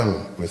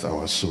with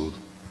our soul.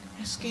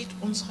 Es geht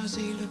unserer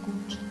Seele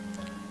gut.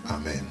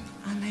 Amen.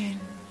 Amen.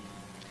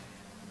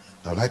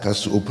 I'd like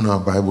us to open our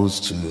Bibles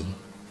to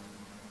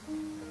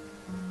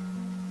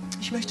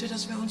Ich möchte,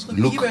 dass wir unsere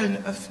Luke. Bibeln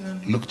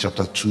öffnen. Luke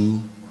chapter 2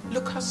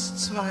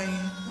 Lukas 2,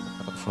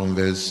 from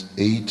verse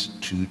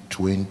 8 to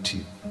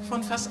 20.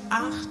 von Vers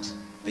 8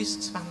 bis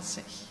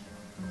 20.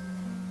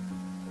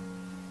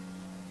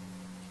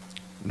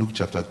 Luke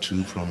chapter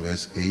 2 from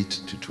verse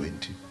 8 to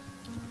 20.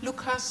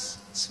 Lukas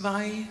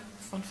 2,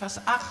 von Vers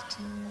 8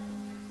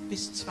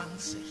 bis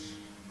 20.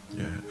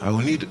 Yeah, I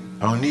will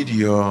need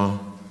your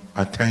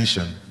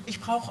attention. Ich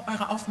brauche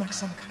eure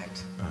Aufmerksamkeit.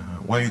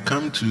 When you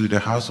come to the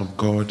house of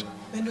God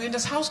Wenn du in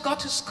das Haus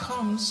Gottes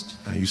kommst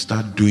and you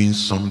start doing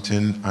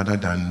something other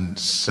than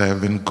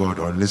serving God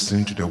or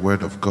listening to the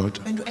word of God,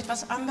 wenn du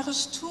etwas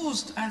anderes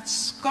tust,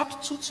 als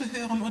Gott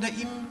zuzuhören oder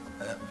ihm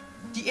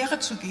die Ehre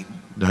zu geben,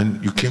 then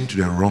you came to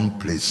the wrong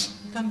place.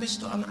 dann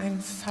bist du an einem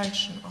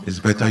falschen Ort. It's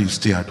better you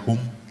stay at home.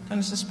 Dann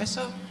ist es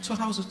besser, zu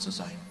Hause zu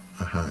sein.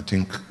 I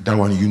think that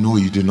one, you know,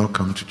 you did not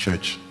come to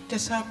church.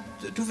 Deshalb,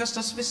 du wirst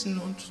das wissen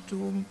und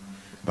du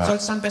But-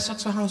 sollst dann besser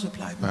zu Hause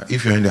bleiben. But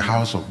if you're in the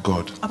house of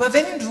God, Aber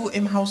wenn du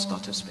im Haus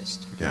Gottes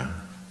bist, yeah,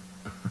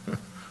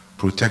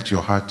 protect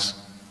your heart.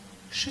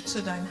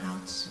 schütze dein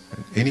Herz.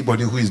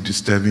 Anybody who is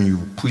disturbing you,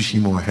 push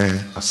him or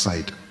her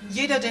aside.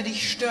 Jeder, der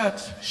dich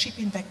stört, schieb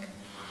ihn weg.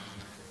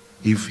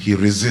 If he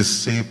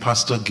resists, say,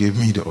 Pastor gave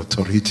me the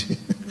authority.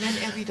 Wenn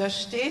er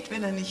widersteht,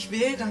 wenn er nicht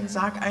will, dann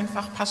sag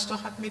einfach,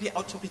 Pastor hat mir die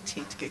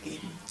Autorität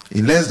gegeben.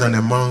 In less than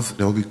a month,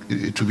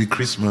 it will be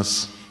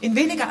Christmas, In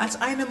weniger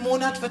als einem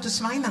Monat wird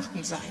es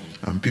Weihnachten sein.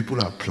 and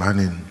people are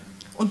planning.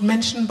 Und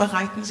Menschen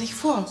bereiten sich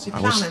vor, sie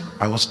planen.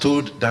 I was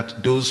told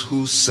that those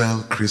who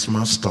sell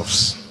Christmas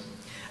stuffs,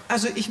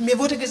 Also mir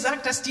wurde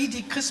gesagt, dass die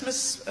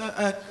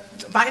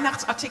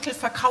Weihnachtsartikel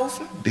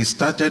verkaufen, they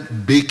started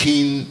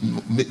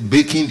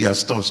baking their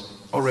stuffs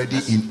already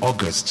in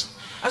August.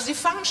 also sie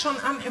fangen schon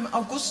an im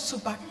August zu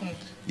backen.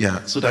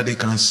 Yeah, so that they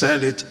can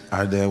sell it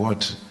at the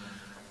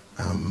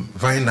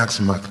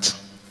Weihnachtsmarkt.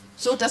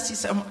 So dass sie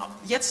es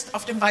jetzt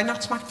auf dem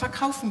Weihnachtsmarkt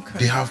verkaufen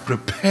They können. have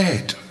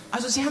prepared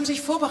Also sie haben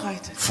sich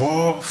vorbereitet.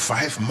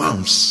 4-5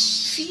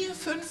 months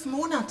 4-5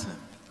 Monate,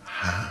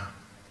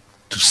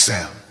 to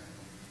sell.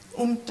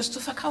 um das zu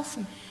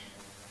verkaufen.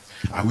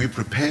 Are we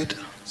prepared?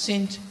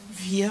 Sind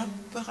wir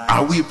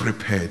Are bereit? we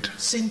prepared?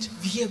 Sind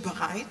wir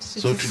bereit?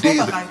 Sind So wir today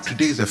vorbereitet?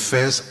 is the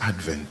first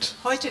Advent.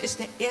 Heute ist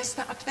der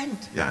erste Advent.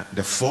 Yeah,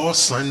 the 4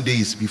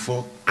 Sundays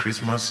before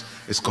Christmas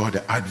is called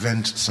the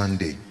Advent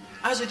Sunday.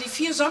 Also die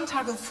 4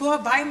 Sonntage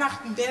vor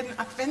Weihnachten werden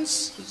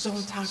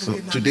Adventssonntage So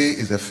genannt. today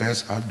is the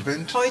first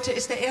Advent, Heute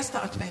ist der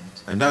erste Advent.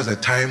 and that's the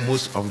time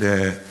most of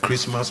the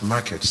Christmas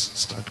markets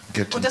start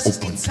getting Und das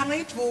ist die opened.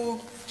 Zeit,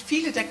 wo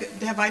viele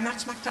der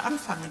Weihnachtsmärkte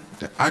anfangen.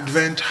 The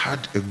Advent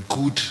had a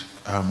good,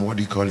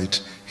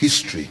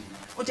 history.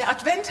 Und der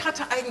Advent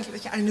hatte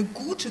eigentlich eine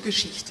gute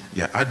Geschichte.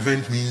 Yeah,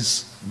 Advent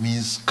means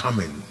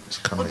coming.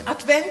 It's coming. Und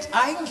Advent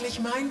eigentlich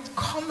meint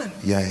kommen.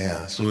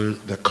 Yeah. So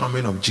the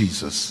coming of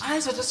Jesus,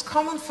 Also das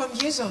Kommen von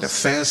the Jesus.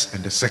 first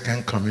and the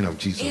second coming of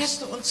Jesus.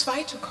 Erste und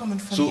zweite Kommen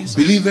von So Jesus.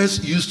 believers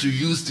used to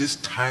use this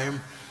time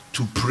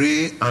to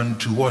pray and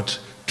to what?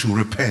 To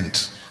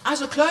repent.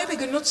 Also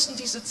Gläubige nutzten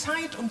diese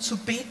Zeit, um zu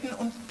beten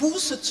und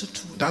Buße zu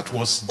tun. That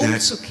was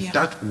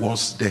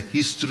the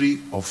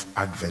history of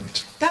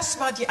Advent. Das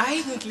war die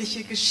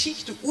eigentliche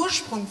Geschichte,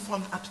 Ursprung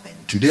von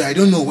Advent. Today I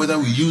don't know whether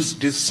we use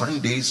these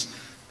Sundays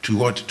to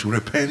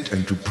repent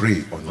and to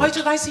pray or not.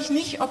 Heute weiß ich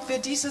nicht, ob wir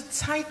diese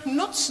Zeit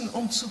nutzen,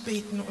 um zu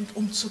beten und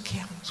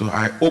umzukehren. So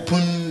I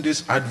open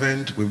this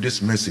Advent with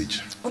this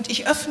message. Und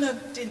ich eröffne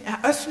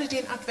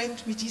den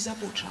Advent mit dieser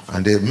Botschaft.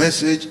 And the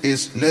message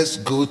is, let's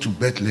go to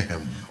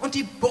Bethlehem Und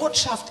die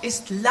Botschaft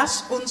ist,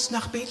 lass uns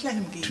nach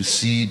Bethlehem to gehen,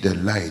 see the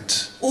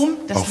light um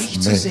das of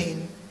Licht zu men.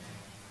 sehen.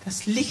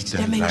 Das Licht The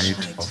der light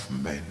Menschheit. of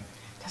men.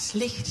 Das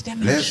Licht der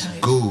Let's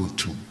Menschheit. go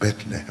to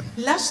Bethlehem.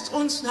 Lasst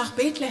uns nach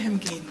Bethlehem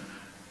gehen.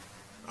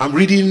 I'm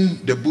reading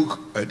the book,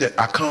 the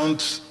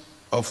account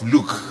of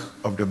Luke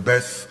of the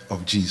birth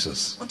of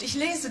Jesus. Und ich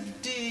lese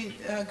die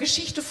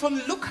Geschichte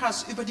von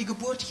Lukas über die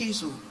Geburt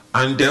Jesu.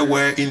 And there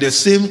were in the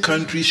same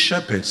country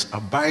shepherds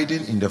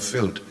abiding in the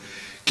field,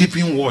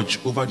 keeping watch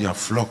over their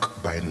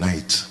flock by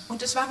night.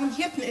 Und es waren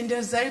Hirten in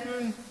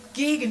derselben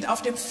Gegend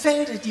auf dem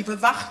Felde, die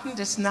bewachten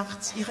des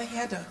Nachts ihre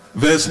Herde.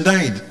 Verse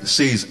 9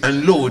 says,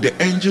 And lo, the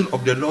angel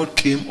of the Lord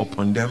came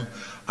upon them,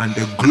 and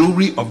the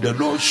glory of the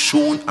Lord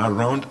shone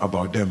around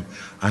about them,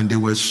 and they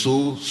were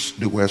sore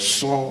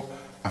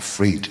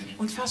afraid.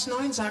 Und Vers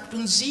 9 sagt,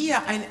 und siehe,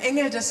 ein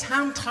Engel des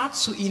Herrn trat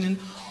zu ihnen,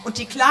 und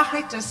die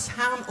Klarheit des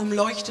Herrn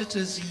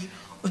umleuchtete sie,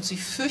 und sie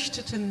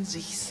fürchteten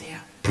sich sehr.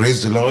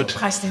 Praise the Lord.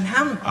 Preis den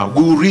Herrn.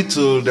 We will read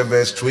till the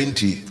verse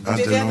 20 as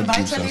Wir the werden Lord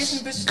gives weiterlesen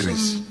us bis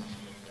grace. zum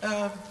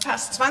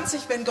Vers 20,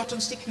 wenn Gott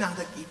uns die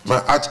Gnade gibt.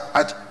 But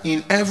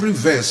in every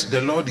verse, the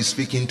Lord is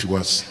speaking to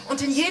us.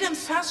 Und in jedem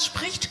Vers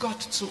spricht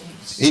Gott zu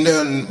uns. In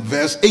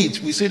verse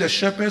 8, we say the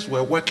shepherds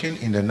were working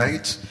in the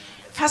night.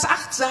 Vers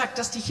 8 sagt,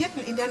 dass die Hirten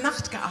in der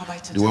Nacht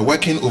gearbeitet They were haben.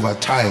 working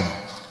overtime.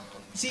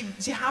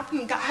 Sie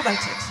haben gearbeitet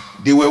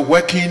They were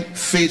working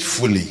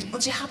faithfully.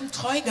 und sie haben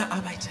treu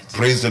gearbeitet.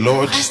 Praise the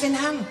Lord. Preis den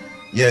Herrn.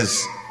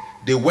 Yes.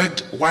 They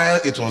worked while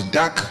it was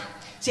dark.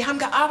 Sie haben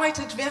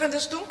gearbeitet, während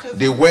es dunkel war.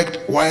 They worked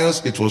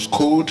whilst it was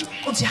cold.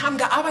 Und sie haben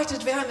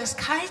gearbeitet, während es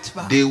kalt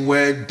war. They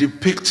were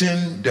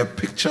depicting the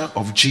picture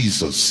of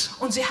Jesus,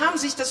 Und sie haben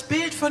sich das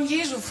Bild von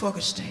Jesu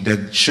vorgestellt. the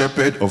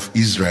shepherd of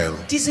Israel,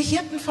 Diese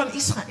Hirten von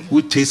Israel.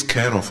 who takes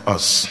care of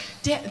us.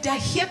 Der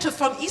Hirte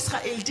von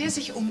Israel, der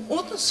sich um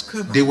uns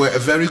kümmert. They were a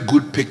very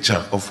good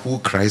picture of who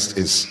Christ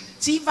is.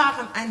 Sie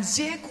waren ein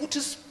sehr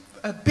gutes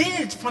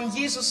Bild von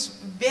Jesus,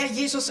 wer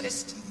Jesus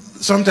ist.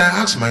 Sometimes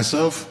I ask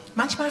myself,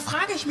 Manchmal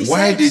frage ich mich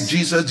why did selbst,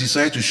 Jesus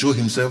decide to show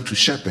himself to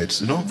shepherds?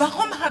 You know,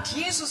 warum hat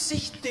Jesus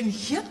sich den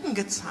Hirten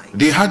gezeigt?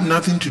 they had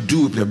nothing to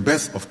do with the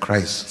birth of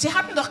Christ. Sie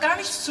hatten doch gar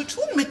nichts zu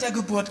tun mit der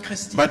Geburt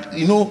Christi. But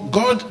you know,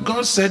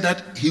 God said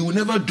that He will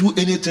never do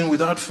anything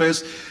without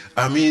first,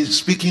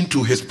 speaking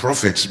to His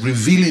prophets,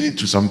 revealing it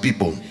to some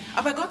people.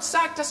 Aber Gott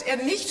sagt, dass er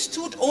nichts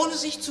tut, ohne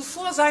sich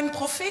zuvor seinen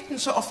Propheten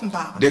zu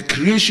offenbaren. The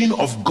creation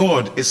of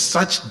God is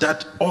such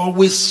that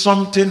always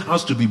something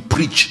has to be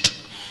preached.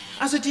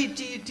 Also die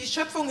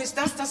Schöpfung ist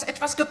das, dass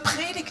etwas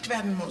gepredigt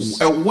werden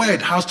muss. A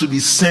word has to be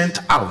sent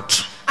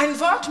out. Ein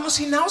Wort muss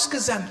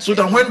hinausgesandt So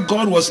werden. that when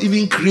God was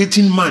even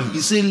creating man,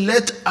 He said,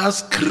 let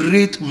us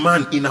create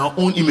man in our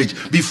own image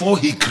before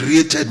He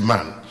created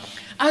man.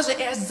 Also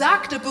er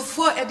sagte,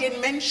 bevor er den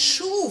Mensch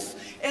schuf,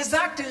 er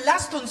sagte,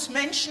 lasst uns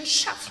Menschen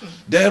schaffen.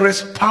 There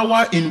is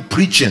power in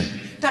preaching.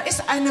 Da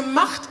ist eine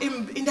Macht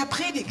in der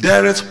Predigt.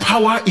 There is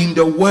power in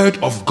the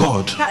word of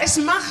God. Da ist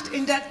Macht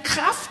in der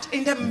Kraft,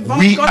 in dem Wort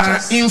We are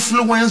Gottes.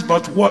 influenced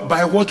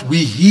by what we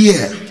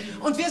hear.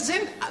 Und wir sind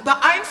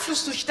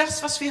beeinflusst durch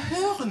das, was wir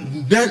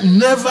hören. Then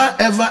never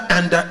ever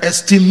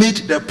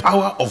underestimate the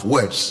power of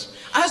words.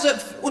 Also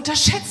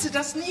unterschätze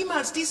das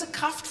niemals, diese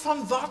Kraft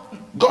von Worten.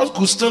 God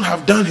could still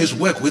have done His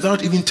work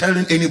without even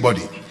telling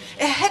anybody.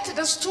 Er hätte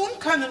das tun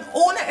können,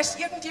 ohne es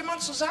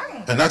irgendjemand zu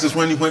sagen. And that's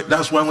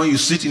why when you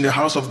sit in the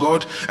house of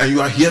God and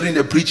you are hearing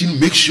the preaching,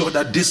 make sure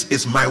that this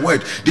is my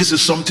word. This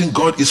is something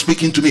God is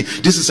speaking to me.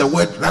 This is a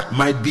word that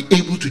might be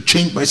able to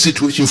change my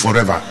situation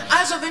forever.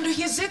 Also wenn du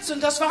hier sitzt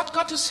und das Wort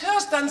Gottes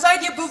hörst, dann sei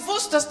dir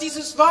bewusst, dass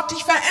dieses Wort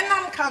dich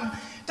verändern kann,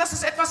 dass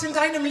es etwas in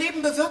deinem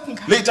Leben bewirken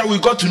kann. Later we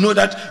got to know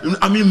that,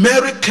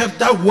 Mary kept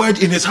that word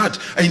in her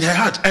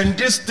heart. And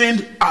this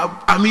thing,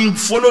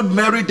 followed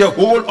Mary the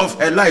whole of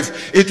her life.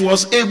 It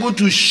was able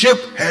to shape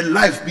her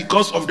life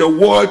because of the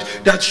word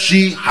that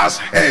she has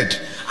heard.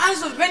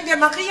 Also, wenn wir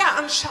Maria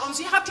anschauen,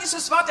 sie hat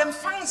dieses Wort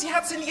empfangen, sie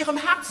hat es in ihrem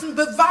Herzen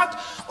bewahrt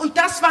und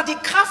das war die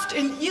Kraft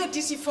in ihr,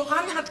 die sie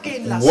voran hat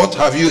gehen lassen. What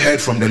have you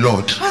heard from the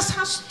Lord? Was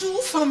hast du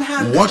vom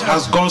Herrn What gehört?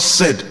 has God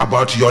said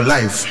about your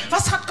life?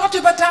 Was hat Gott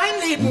über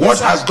dein Leben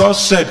What has gesagt? God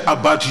said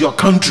about your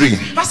country?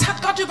 Was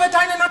hat Gott über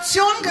deine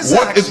Nation What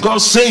gesagt? is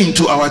God saying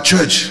to our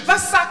church?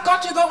 Was sagt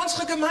Gott über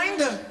unsere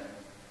Gemeinde?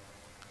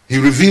 He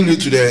revealed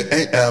it to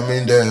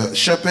the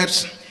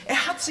shepherds,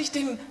 Er hat sich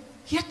den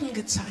Hirten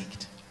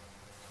gezeigt.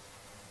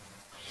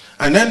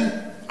 and then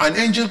an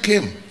angel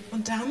came.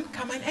 Und dann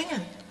kam ein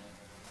Engel.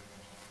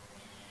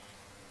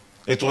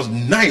 It was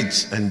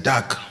night and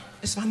dark,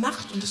 Es war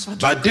Nacht und es war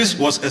but dunkel. this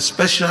was a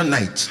special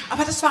night.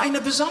 Aber das war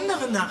eine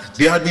besondere Nacht.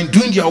 They had been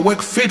doing their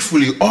work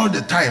faithfully all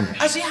the time,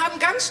 Also sie haben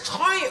ganz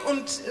treu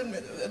und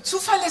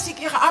zuverlässig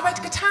ihre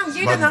Arbeit getan,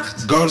 jede Nacht.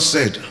 but God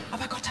said,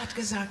 Aber Gott hat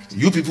gesagt,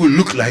 you people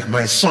look like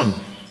my son.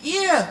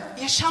 ihr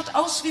schaut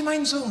aus wie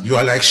mein Sohn. You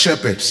are like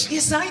shepherds.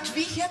 Ihr seid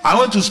wie Hirten. I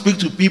want to speak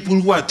to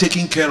people who are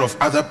taking care of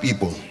other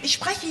people. Ich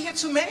spreche hier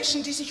zu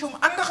Menschen, die sich um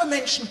andere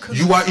Menschen kümmern.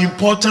 You are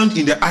important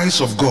in the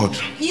eyes of God.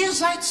 Ihr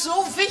seid so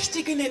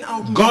wichtig in den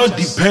Augen God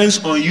Gottes.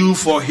 depends on you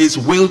for His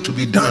will to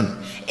be done.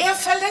 Er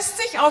verlässt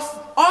sich auf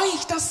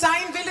euch, dass sein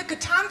Wille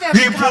getan werden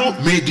People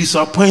kann. may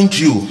disappoint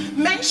you,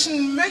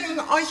 Menschen mögen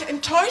euch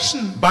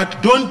enttäuschen. but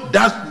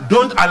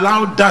don't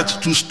allow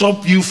that to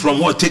stop you from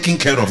taking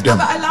care of them.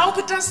 Aber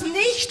erlaube das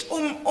nicht,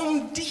 um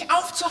dich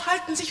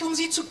aufzuhalten, sich um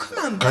sie zu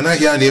kümmern. Can I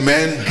hear an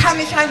amen? Kann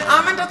ich ein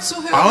Amen dazu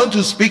I hören? want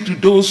to speak to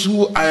those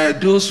who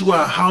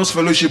are house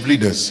fellowship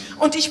leaders.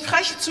 Und ich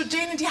spreche zu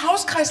denen, die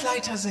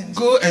Hauskreisleiter sind.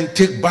 Go and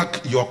take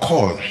back your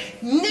call.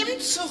 Nimm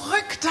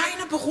zurück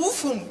deine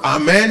Berufung.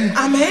 Amen.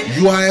 Amen.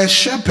 You are a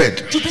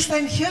shepherd. Du bist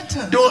ein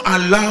Hirte. Don't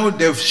allow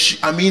the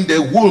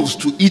wolves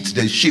to eat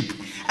the sheep.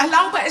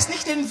 Erlaube es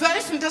nicht den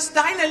Wölfen, dass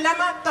deine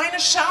Lämmer,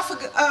 deine Schafe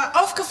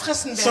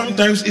aufgefressen werden.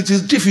 Sometimes it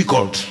is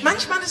difficult.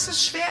 Manchmal ist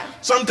es schwer.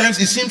 Sometimes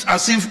it seems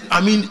as if,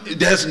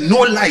 there's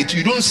no light.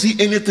 You don't see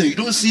anything. You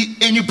don't see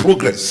any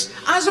progress.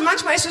 Also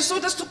manchmal ist es so,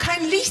 dass du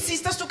kein Licht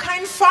siehst, dass du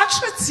keinen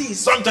Fortschritt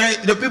siehst. Sometimes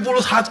the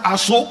people's hearts are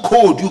so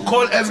cold. You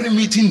call every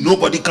meeting,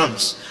 nobody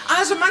comes.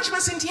 Also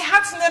manchmal sind die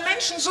Herzen der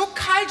Menschen so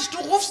kalt, du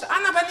rufst an,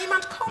 aber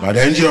niemand kommt. But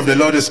the angel of the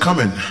Lord is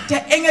coming.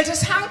 Der Engel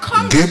des Herrn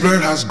kommt.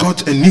 Gabriel has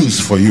got a news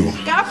for you.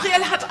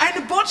 Gabriel hat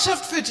eine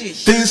Botschaft für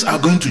dich. Things are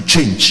going to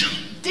change.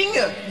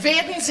 Dinge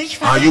werden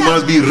sich And you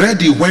must verändern. be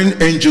ready when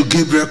angel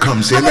Gabriel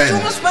comes. Aber du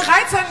Amen. musst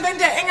bereit sein, wenn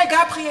der Engel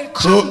Gabriel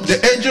So kommt. the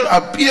angel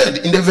appeared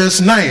in the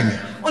verse 9.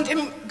 Und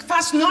im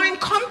Vers 9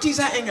 kommt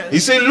dieser Engel. He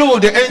said, lo,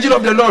 the angel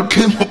of the Lord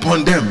came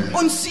upon them,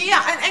 Und siehe,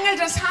 ein Engel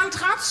des Herrn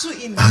trat zu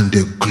ihnen. and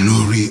the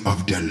glory of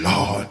the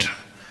Lord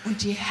Und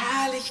die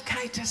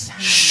Herrlichkeit des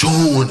Herrn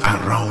shone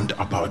around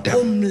about them.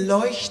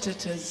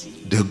 umleuchtete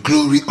sie. The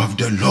glory of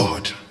the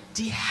Lord.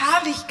 Die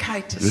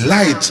Herrlichkeit des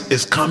Light Herrn.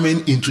 is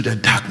coming into the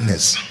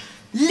darkness.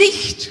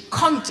 Licht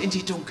kommt in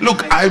die Dunkelheit.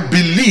 Look, I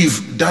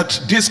believe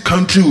that this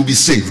country will be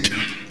saved.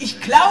 Ich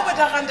glaube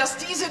daran, dass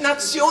diese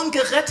Nation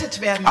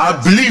gerettet werden I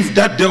wird. believe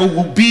that there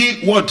will be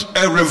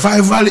a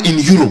revival in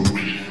Europe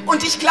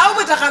Und ich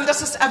glaube daran,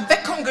 dass es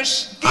Erweckung geben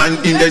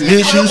and in wird the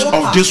nations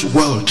Europa of this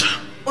world.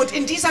 und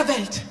in dieser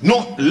Welt.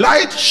 No,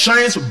 light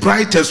shines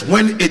brightest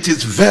when it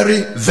is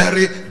very,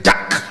 very dark.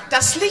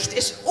 Das Licht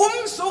ist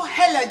umso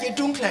heller, je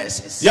dunkler es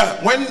ist. Yeah,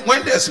 when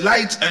there's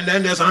light and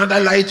then there's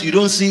another light, you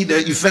don't see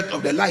the effect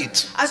of the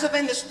light. Also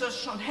wenn es das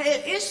schon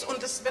hell ist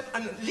und es wird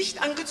ein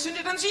Licht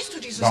angezündet, dann siehst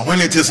du dieses But when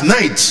Licht. it is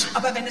night,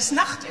 Aber wenn es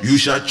Nacht ist, you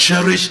shall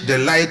cherish the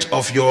light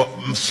of your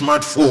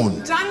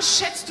smartphone. dann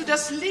schätzt du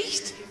das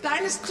Licht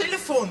deines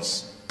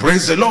Telefons.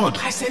 Praise the Lord.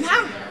 Preis den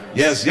Herrn.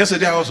 Yes,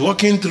 yesterday I was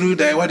walking through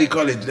the, what do you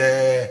call it,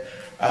 the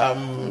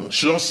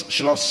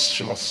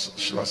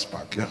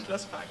Schlosspark. Yeah?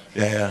 Schlosspark.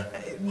 Yeah.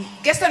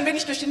 Gestern bin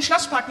ich durch den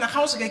Schlosspark nach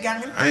Hause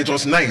gegangen And it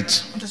was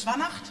night. und es war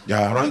Nacht.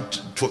 Yeah,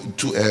 around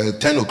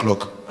 10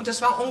 o'clock. Und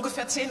es war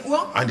ungefähr 10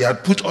 Uhr. And they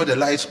had put all the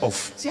lights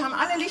off. Sie haben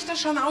alle Lichter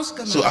schon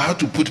ausgemacht. So I had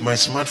to put my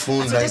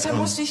smartphone Also light deshalb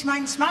on. musste ich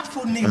mein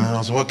Smartphone And nehmen. I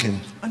was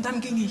walking. Und dann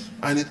ging ich.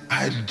 And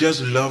I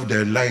just love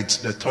the light,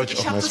 the touch Ich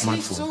of habe my das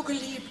Licht smartphone. so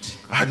geliebt.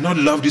 I had not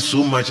loved it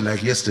so much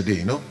like yesterday,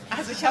 you know.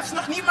 Also ich habe es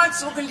noch niemals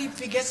so geliebt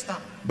wie gestern.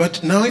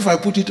 But now if I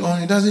put it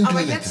on, it doesn't do Aber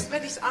anything. jetzt,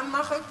 wenn ich es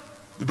anmache,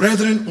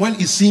 Brethren, when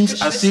it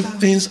seems as if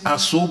things are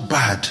so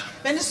bad,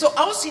 wenn es so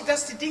aussieht,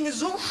 dass die Dinge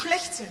so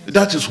schlecht sind,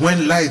 that is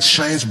when light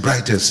shines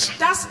brightest.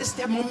 das ist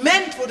der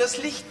Moment, wo das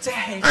Licht sehr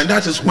hell ist. And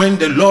that is when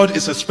the Lord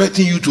is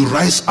expecting you to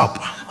rise up.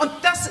 Und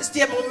das ist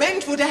der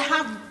Moment, wo der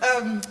Herr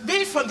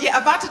will von dir,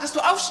 erwartet, dass du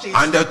aufstehst.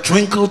 And the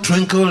twinkle,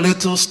 twinkle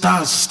little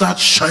stars start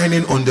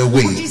shining on the Und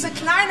way. diese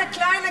kleine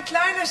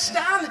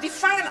Sterne, die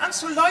fangen an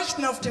zu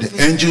leuchten auf dem The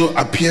Weg. angel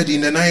appeared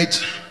in the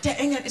night, Der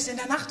Engel ist in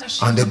der Nacht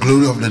erschienen. and the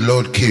glory of the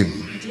Lord came.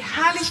 Die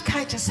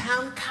Herrlichkeit des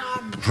Herrn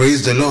kam.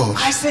 Praise the Lord.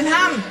 Preis den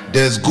Herrn.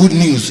 There's good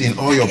news in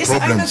all your Ist eine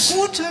problems.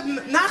 gute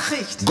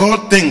Nachricht.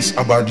 God thinks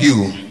about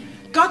you.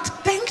 Gott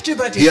denkt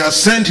über He dich.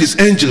 has sent his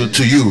angel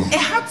to you.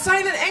 Er hat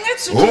seinen Engel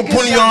zu dir Open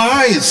your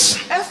gesandt. eyes.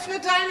 Öffne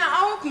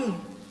deine Augen.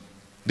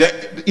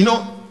 You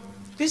know,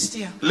 Wisst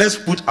ihr, let's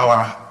put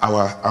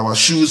our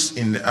shoes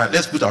in.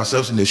 Let's put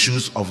ourselves in the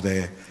shoes of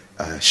the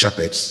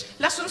shepherds.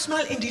 lasst uns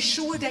mal in die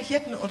Schuhe der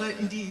Hirten oder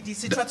in die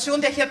Situation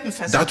der Hirten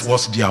That versetzen.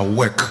 was their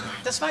work.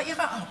 Das war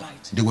ihre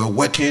Arbeit. They were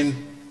working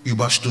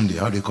Überstunde,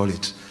 how do you call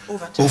it?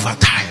 Overtime.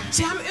 Overtime.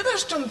 Sie haben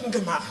Überstunden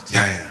gemacht.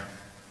 Yeah,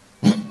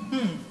 yeah.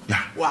 Yeah.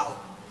 Wow.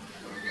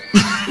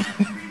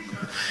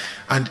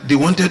 And they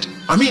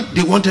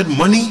wanted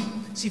money.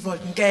 Sie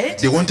wollten Geld.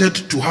 They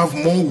wanted to have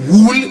more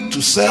wool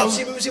to sell.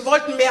 Sie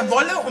wollten mehr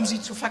Wolle, um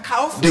sie zu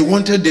verkaufen. They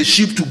wanted the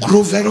sheep to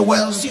grow very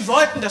well. Sie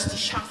wollten, dass die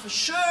Schafe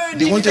schön They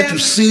dick wanted to werden.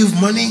 save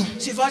money.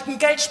 Sie wollten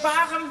Geld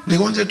sparen. They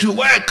wanted to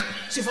work.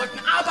 Sie wollten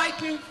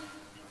arbeiten.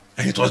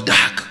 And it was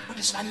dark. Und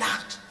es war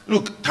Nacht.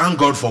 Look, thank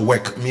God for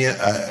work.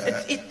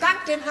 Ich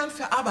danke dem Herrn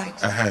für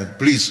Arbeit.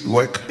 Please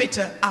work.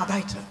 Bitte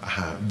arbeite.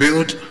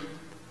 Build.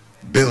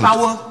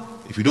 Baue.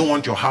 If you don't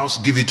want your house,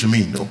 give it to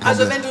me. No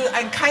Also problem. wenn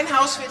du kein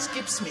Haus willst,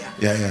 gib's mir.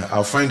 Yeah,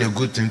 I'll find a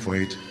good thing for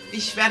it.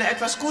 Ich werde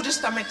etwas Gutes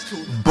damit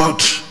tun.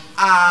 But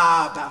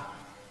Aber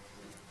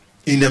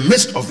in the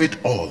midst of it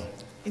all,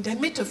 in der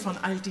Mitte von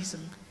all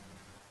diesem,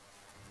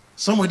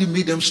 somebody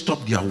made them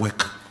stop their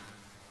work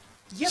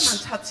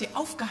jemand hat sie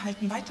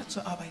aufgehalten,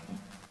 weiterzuarbeiten,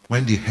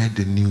 when they heard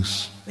the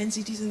news. als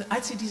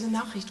sie diese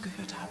Nachricht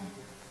gehört haben.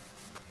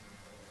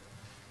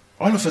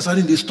 All of a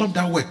sudden, they stopped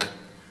that work.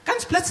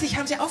 Ganz plötzlich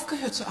haben sie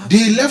aufgehört zu arbeiten.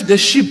 They left the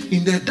sheep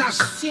in the dark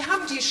Sie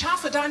haben die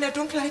Schafe da in der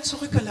Dunkelheit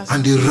zurückgelassen.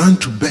 and they ran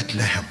to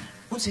Bethlehem.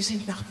 Und sie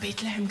sind nach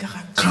Bethlehem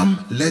gerannt.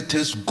 Come, let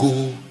us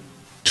go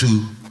to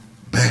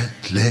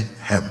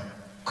Bethlehem.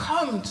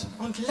 Kommt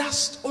und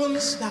lasst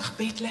uns nach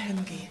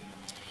Bethlehem gehen.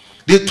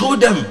 They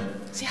told them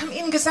Sie haben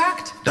ihnen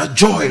gesagt, that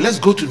joy. Let's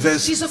go to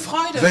diese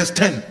Freude. verse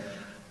 10.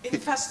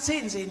 In Vers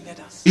 10 sehen wir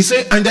das. He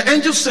said, and the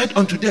angel said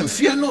unto them,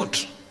 fear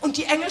not. Und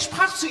die Engel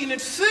sprach zu ihnen,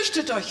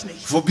 fürchtet euch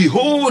nicht. For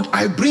behold,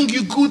 I bring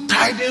you good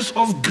tidings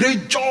of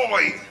great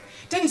joy,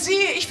 Denn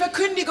siehe, ich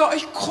verkündige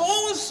euch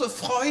große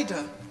Freude,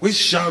 which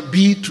shall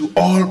be to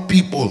all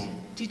people.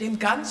 die dem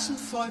ganzen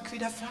Volk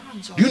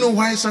widerfahren soll. Do you know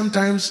why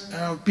sometimes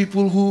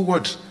people who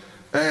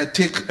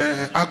take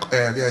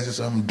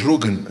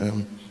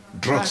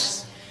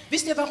drugs?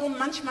 Wisst ihr, warum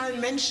manchmal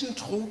Menschen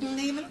Drogen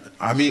nehmen?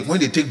 I mean, when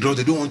they take drugs,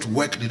 they don't want to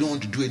work, they don't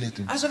want to do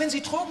anything. Also wenn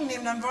sie Drogen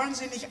nehmen, dann wollen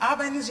sie nicht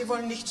arbeiten, sie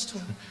wollen nichts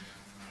tun.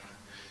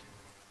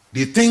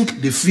 They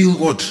think they feel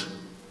what?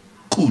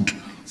 Good.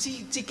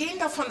 Sie gehen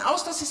davon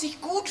aus, dass sie sich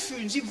gut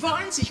fühlen. Sie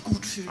wollen sich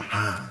gut fühlen.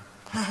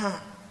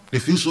 Aha. They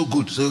feel so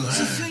good. So,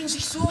 Sie fühlen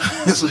sich so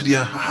gut. so they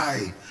are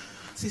high.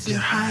 Sie They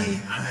are sind high,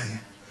 high. high.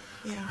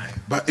 Ja.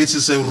 But it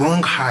is a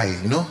wrong high,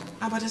 you know.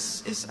 Aber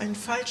das ist ein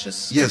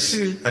falsches Yes,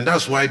 Gefühl. and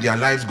that's why their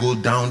lives go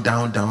down,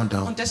 down, down,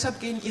 down. Und deshalb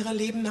gehen ihre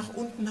Leben nach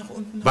unten, nach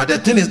unten. Nach But the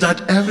thing is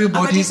that Aber die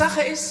everybody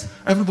Sache ist,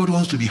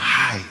 wants to be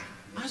high.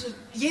 also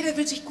jeder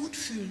will sich gut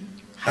fühlen.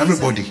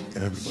 Everybody.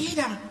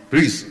 Jeder.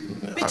 Please.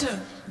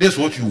 Bitte. This is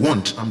what you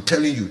want. I'm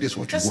telling you, this is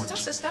what you Das want.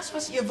 ist das,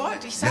 was ihr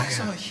wollt. Ich sag's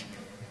Ja, ja. euch.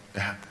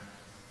 Yeah.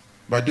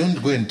 But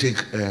don't go and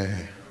take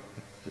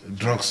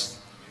drugs.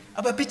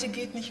 Aber bitte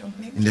geht nicht und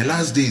nehmt In the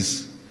last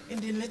days, in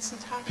den letzten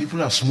Tagen.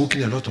 people are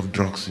smoking a lot of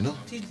drugs, you know.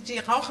 Die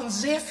rauchen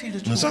sehr viele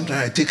And Drogen.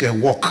 sometimes I take a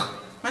walk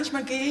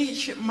Manchmal gehe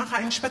ich, mache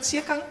einen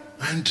Spaziergang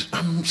and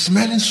I'm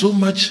smelling so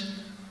much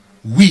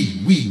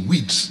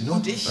weeds, you know.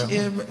 und ich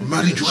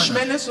Marijuana.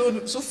 schmelle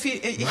so viel,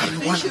 ich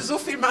Marihuana. rieche so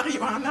viel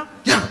Marihuana.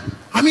 Yeah,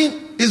 I mean,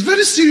 it's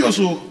very serious,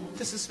 oh,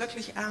 Das ist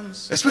wirklich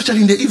ernst.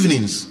 especially in the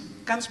evenings.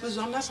 Ganz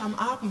besonders am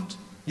Abend.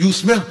 You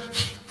smell.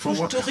 From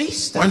Du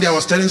riechst das. one day I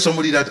was telling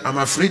somebody that I'm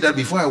afraid that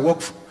before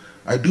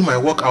I do my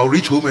walk, I'll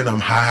reach home and I'm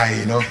high,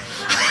 you know.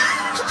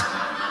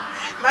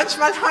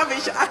 Manchmal habe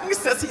ich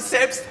Angst, dass ich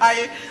selbst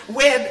high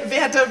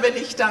werde, wenn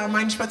ich da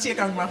meinen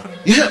Spaziergang mache.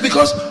 Yeah,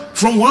 because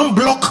from one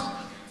block,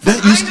 then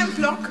Einem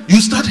Block.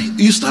 you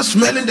start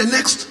smelling the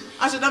next,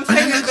 Also dann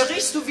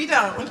riechst du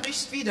wieder und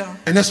riechst wieder.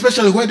 and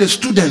especially where the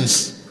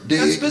students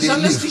Ganz they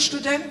besonders die live.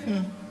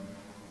 Studenten.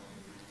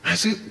 I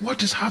say,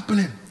 what is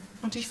happening?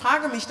 Und ich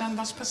frage mich dann,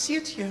 was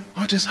passiert hier?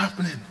 What is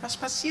happening? Was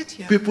passiert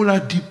hier? People are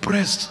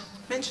depressed.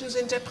 Menschen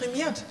sind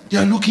deprimiert. They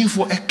are looking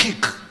for a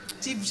kick.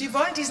 Sie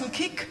wollen diesen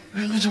Kick.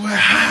 They're going to be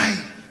high.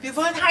 Wir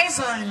wollen high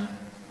sein.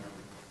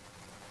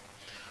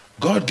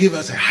 God gave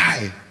us a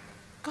high.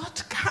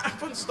 Gott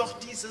gab uns doch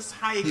dieses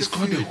It's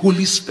called the High-Gefühl.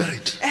 Holy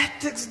Spirit.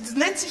 Das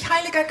nennt sich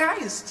Heiliger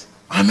Geist.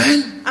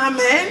 Amen. Amen.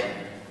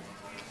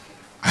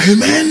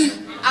 Amen.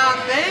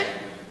 Amen.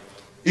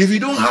 If you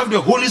don't have the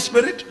Holy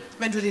Spirit,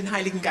 Wenn du den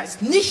Heiligen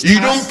Geist nicht you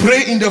don't hast,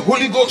 pray in the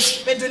Holy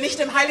Ghost, wenn du nicht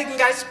im Heiligen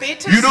Geist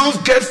betest, you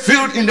don't get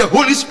filled in the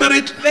Holy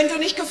Spirit, wenn du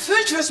nicht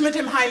gefüllt wirst mit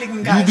dem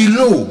Heiligen you'll be Geist,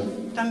 low.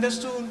 dann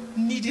wirst du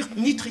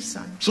niedrig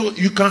sein. So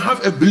you can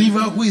have a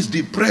believer who is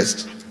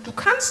depressed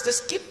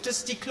Es gibt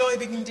die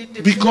Gläubigen, die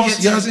because deprimiert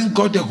he sind, hasn't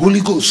got the Holy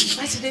Ghost.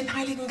 weil sie den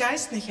Heiligen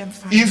Geist nicht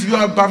empfangen. If you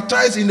are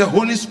baptized in the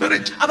Holy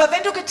Spirit, Aber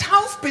wenn du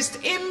getauft bist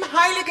im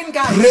Heiligen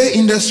Geist, pray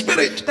in the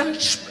Spirit, dann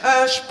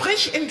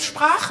sprich in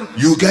Sprachen.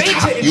 you get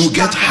Bete high. in You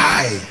get Sprachen.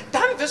 high.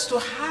 Dann wirst du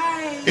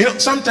high. You know,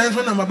 sometimes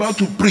when I'm about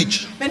to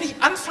preach, Wenn ich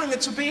anfange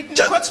zu beten,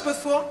 Ja. kurz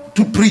bevor,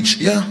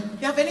 yeah,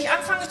 wenn ich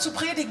anfange zu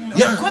predigen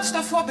Ja. oder kurz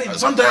davor bin,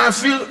 sometimes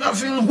I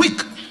feel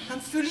weak. dann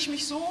fühle ich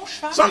mich so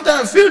schwach.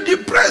 Sometimes I feel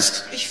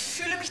depressed. Ich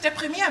fühle mich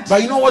deprimiert. But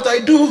you know what I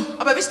do?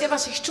 Aber wisst ihr,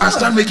 was ich tue? I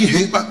start making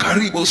hey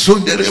bakaribo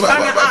sondere Ich baba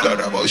fange an,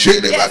 bakarabo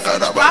shede yes,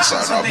 bakaraba Sprachen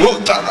zu sana reden.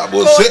 botarabo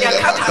Oh, sede der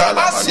bakaraba.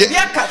 Katarabas, der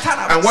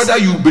Katarabas. And whether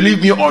you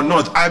believe me or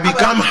not, I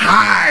become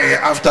high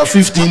after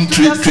 15, Ob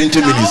du das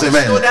 20 minutes. glaubst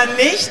Amen. oder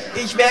nicht,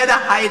 ich werde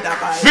high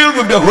dabei. Filled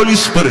with the Holy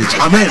Spirit.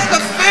 Ich Amen. werde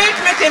gefüllt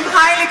mit dem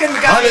Heiligen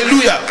Geist.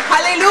 Hallelujah.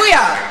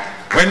 Halleluja.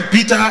 When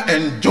Peter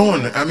and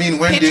John, when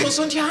Petrus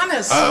und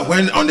Johannes.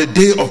 when on the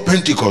day of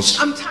Pentecost,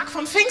 Am Tag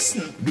von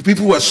Pfingsten. the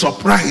people were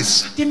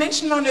surprised. Die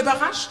Menschen waren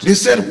überrascht. They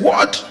said,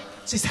 "What?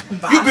 Sie sagten,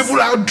 You was?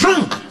 people are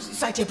drunk."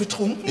 Seid ihr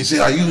betrunken? He said,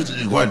 "Are you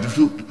what?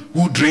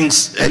 Who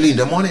drinks early in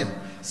the morning?"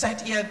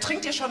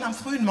 Trinkt ihr schon am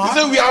frühen He Morgen?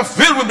 said, "We are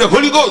filled with the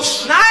Holy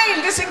Ghost."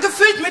 Nein, wir sind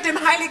gefüllt mit dem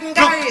Heiligen Look,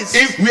 Geist.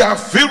 if we are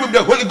filled with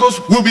the Holy Ghost,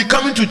 we'll be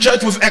coming to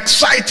church with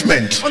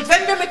excitement. Und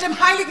wenn wir mit dem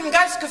Heiligen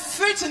Geist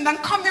gefüllt sind, dann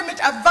kommen wir mit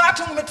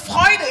Erwartung, mit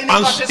Freude in den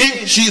And if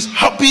Gottesdienst. she's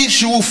happy,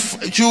 she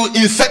will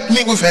infect me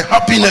with her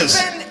happiness.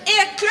 Wenn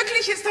er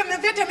glücklich ist,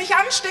 dann wird er mich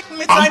anstecken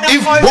mit And seiner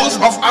if Freude. both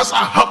of us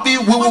are happy,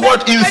 we will Und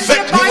what wenn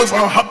infect wir him with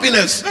beide- our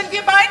happiness. Wenn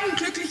wir beiden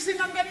glücklich sind,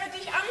 dann werden wir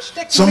dich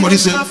anstecken Somebody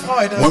mit said, unserer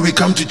Freude. when we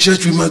come to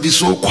church, we must be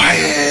so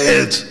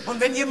quiet. Und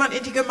wenn jemand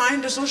in die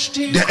Gemeinde so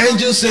still The kommt,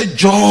 angel said,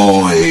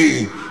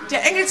 joy,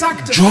 der Engel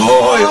sagte,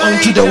 joy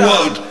unto the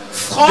world.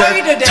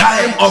 Freude The der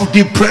time Welt. of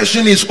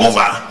depression is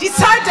over. Die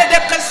Zeit der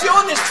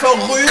Depression ist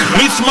vorüber.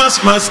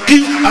 Christmas must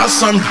give us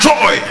some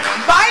joy.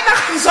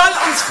 Weihnachten soll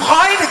uns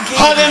Freude geben.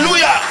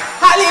 Hallelujah.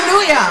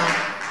 Halleluja.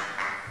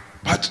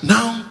 But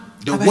now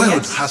the Aber world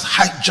jetzt- has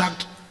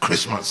hijacked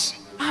Christmas.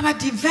 Aber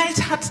die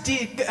Welt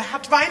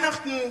hat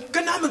Weihnachten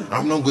genommen.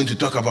 I'm not going to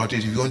talk about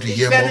it. If you want to Ich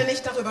hear werde more,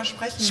 nicht darüber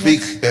sprechen.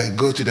 speak, Jetzt.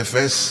 go to the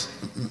first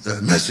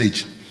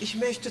message. Ich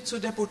möchte zu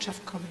der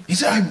Botschaft kommen. He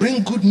said, I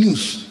bring good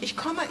news, Ich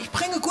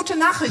bringe gute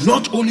Nachrichten.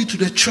 not only to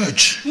the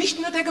church, Nicht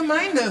nur der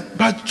Gemeinde,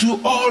 but to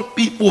all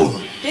people.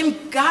 dem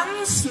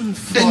ganzen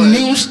The Volk.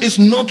 news is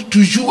not to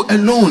you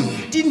alone.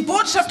 Die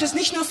Botschaft ist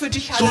nicht nur für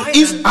dich So alleine.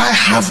 if I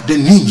have the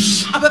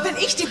news, Aber wenn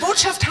ich die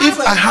Botschaft if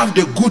I habe, have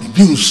the good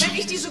news, wenn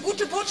ich diese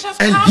gute Botschaft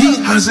and habe he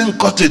hasn't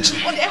got it,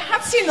 und er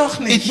hat sie noch it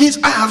nicht, means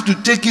I have to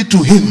take it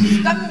to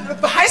him. dann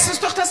heißt es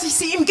doch, dass ich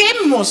sie ihm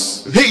geben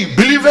muss. Hey,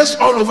 believers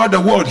all over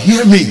the world,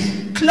 hear me.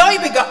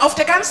 Gläubige auf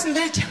der ganzen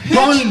Welt, hört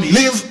Don't mich.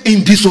 live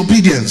in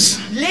disobedience.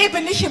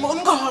 Lebe nicht im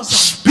Ungehorsam.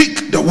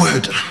 Speak the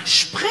word.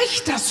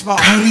 Sprich das Wort.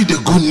 Carry the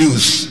good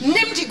news. Nimm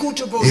die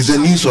gute It's the Botschaft.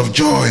 news of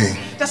joy.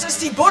 Das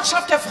ist die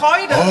Botschaft der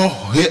Freude.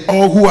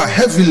 All who are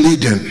heavy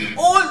laden,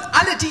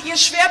 Alle, die ihr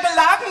schwer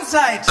beladen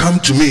seid,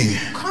 come to me,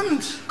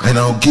 kommt and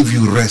I'll give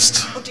you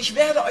rest. und ich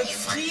werde euch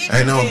Frieden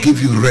And I'll geben.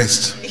 give you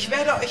rest. Ich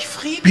werde euch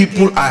Frieden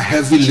People geben. are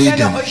heavy Ich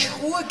werde laden. euch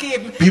Ruhe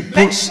geben.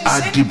 People Menschen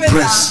are sind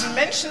depressed. beladen.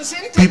 Menschen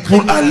sind People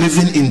are deprimiert.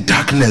 living in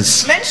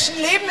darkness, Menschen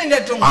leben in der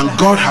and Dunkelheit.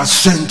 God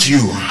has sent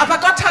you Aber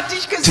Gott hat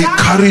dich to gesandt,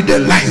 carry the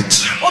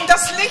light um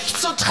das Licht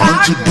zu unto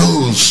tragen,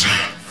 those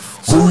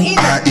who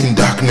are in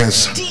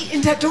darkness. die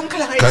in der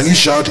Dunkelheit Can you sind.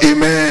 shout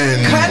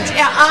amen? Könnt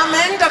ihr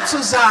Amen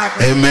dazu sagen?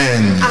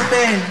 Amen.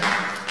 Amen.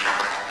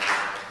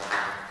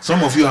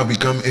 Some of you have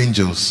become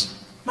angels.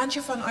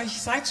 Manche von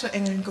euch seid zu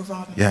Engeln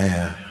geworden.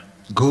 Yeah.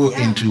 Go Yeah.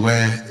 into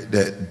where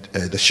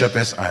the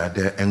shepherds are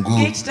there and go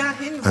Geht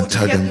dahin, wo and die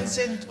tell them Hirten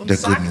sind und the good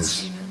sagt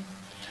news. ihnen.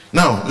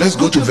 Now, let's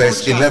go to Gute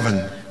verse Botschaft.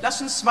 11.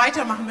 Lass uns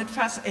weitermachen mit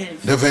Vers 11.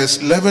 The verse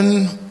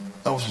 11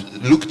 of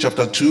Luke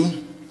chapter 2.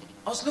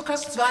 Aus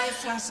Lukas 2,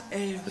 Vers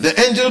 11. The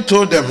angel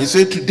told them, he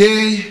said,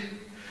 today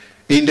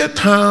in the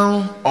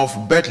town of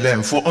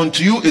Bethlehem, for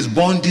unto you is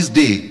born this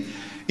day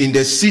in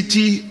the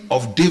city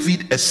of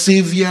David a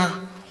Savior,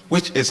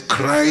 which is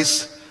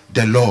Christ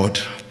the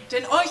Lord.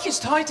 Denn euch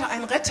ist heute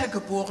ein Retter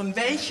geboren,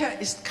 welcher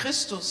ist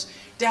Christus,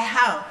 der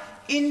Herr,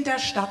 in der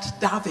Stadt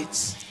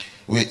Davids.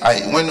 When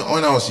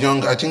I was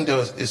young, I think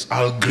it's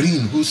Al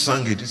Green who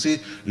sang it. He said,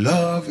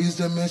 love is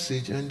the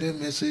message and the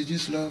message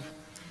is love.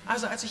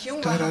 Also als ich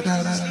jung war, habe ich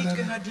dieses Lied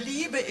gehört.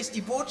 Liebe ist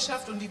die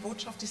Botschaft und die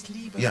Botschaft ist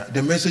Liebe. Yeah,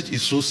 the message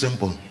is so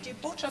simple. Die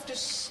Botschaft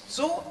ist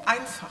so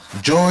einfach.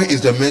 Joy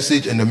is the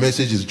message and the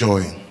message is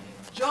joy.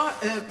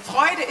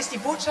 Freude ist die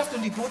Botschaft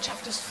und die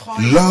Botschaft ist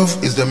Freude.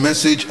 Love is the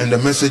message and the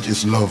message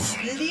is love.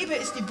 Liebe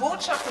ist die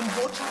Botschaft und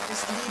Botschaft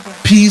ist Liebe.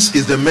 Peace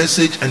is the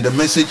message and the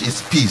message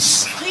is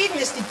peace. Frieden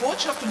ist die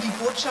Botschaft und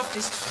die Botschaft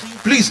ist Frieden.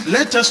 Please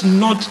let us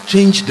not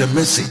change the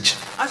message.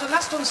 Also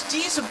lasst uns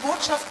diese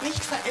Botschaft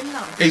nicht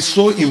verändern. It's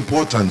so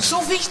important So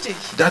wichtig,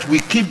 that we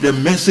keep the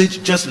message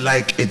just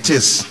like it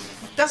is.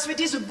 dass wir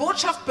diese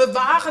Botschaft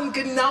bewahren,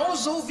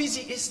 genauso wie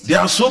sie ist. There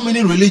are so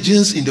many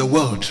religions in the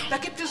world. Da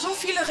gibt es so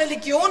viele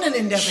Religionen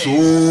in der Welt.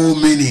 So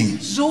many.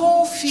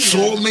 So viele.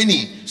 So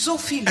many. So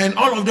viele. And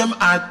all of them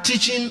are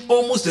teaching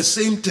almost the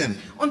same thing.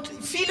 Und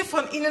viele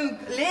von ihnen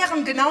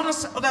lehren genau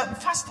das oder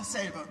fast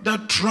dasselbe.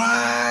 That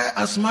try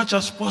as much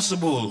as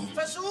possible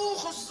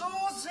Versuche so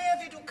sehr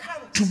wie du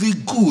kannst, to be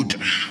good.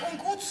 um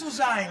gut zu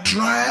sein.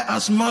 Try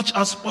as much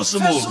as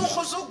possible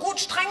Versuche so gut,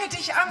 strenge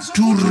dich an, so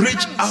to gut du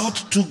reach kannst,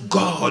 out to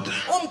God.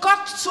 um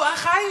Gott zu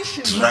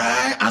erreichen.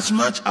 Try as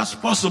much as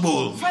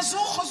possible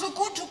Versuche so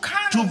gut du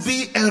kannst, to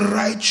be a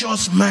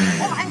righteous um man.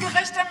 ein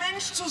gerechter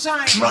Mensch zu sein.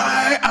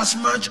 Try as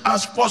much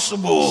as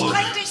possible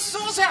Streng dich so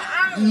sehr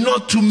an,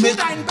 not to tu make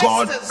dein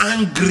God Bestes,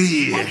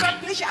 angry. um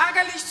Gott nicht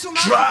ärgerlich zu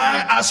machen.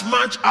 Try as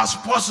much as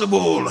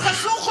possible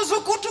Versuche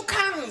so gut du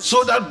kannst,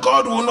 so that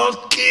God will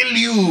not kill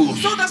you.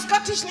 so dass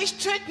Gott dich nicht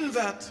töten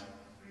wird.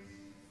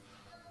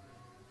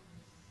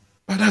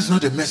 But that's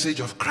not the message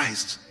of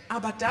Christ.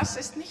 Aber das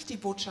ist nicht die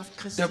Botschaft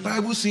Christi. The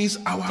Bible says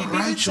Die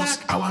Bibel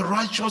sagt, our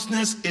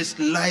righteousness is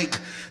like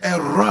a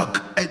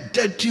rock, a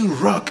dirty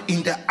rock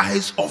in the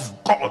eyes of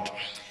God.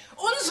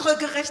 Unsere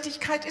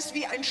Gerechtigkeit ist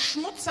wie ein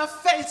schmutzer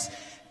Fels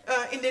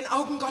in den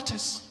Augen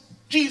Gottes.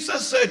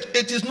 Jesus said,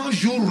 it is not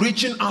you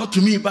reaching out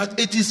to me, but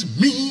it is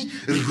me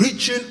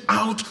reaching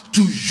out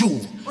to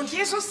you. Und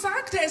Jesus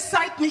sagte, es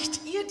seid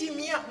nicht ihr, die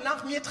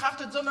nach mir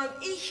trachtet, sondern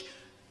ich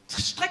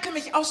strecke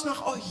mich aus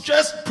nach euch.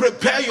 Just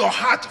prepare your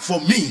heart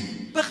for me.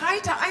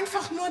 Bereite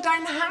einfach nur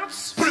dein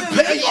Herz für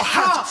Prepare mich your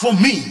heart vor. for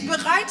me.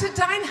 Bereite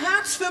dein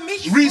Herz für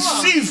mich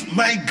Receive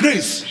my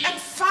grace. vor.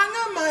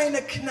 Empfange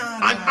meine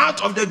Gnade. And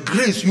out of the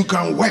grace you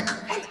can work.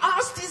 Und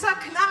aus dieser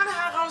Gnade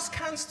heraus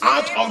kannst du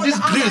Out leben of und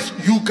this grace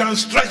arbeiten. you can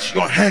stretch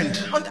your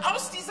hand. Und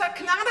aus dieser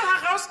Gnade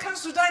heraus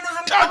kannst du deine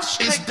Hand That is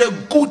ausstrecken.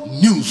 the good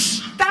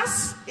news.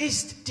 Das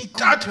ist die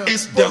That gute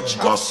is the Botschaft.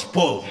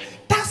 gospel.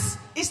 Das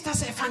ist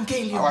das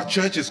Evangelium. Our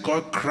church is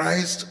called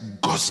Christ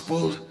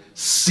Gospel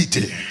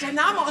City. Der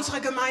Name unserer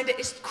Gemeinde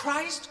ist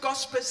Christ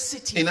Gospel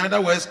City. In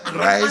other words,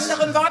 Christ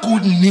anderen Worten-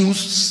 Good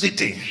News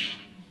City.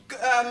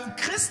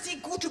 Christi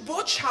gute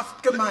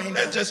Botschaft Gemeinde.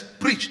 Let's just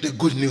preach the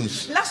good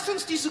news. Lasst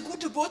uns diese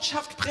gute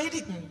Botschaft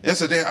predigen.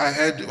 Yesterday I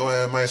heard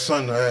my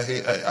son at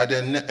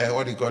the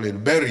what do you call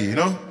it, Barry, you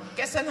know.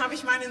 Gestern habe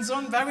ich meinen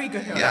Sohn Barry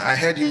gehört. Yeah, I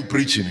heard him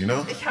preaching, you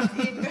know. Ich habe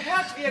ihn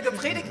gehört, wie er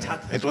gepredigt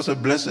hat. It was a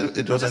blessed,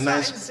 it was Das war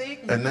ein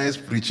Segen. a nice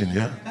preaching,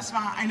 yeah. Das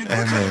war eine gute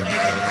Amen. Predigt.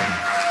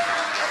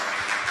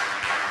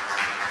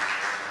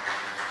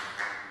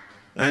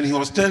 And he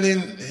was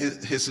telling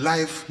his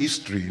life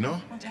history, you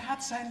know. Und er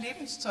hat sein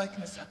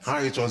Lebenszeugnis erzählt.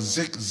 How it was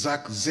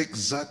zigzag,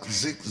 zigzag,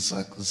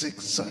 zigzag,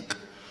 zigzag.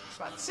 Es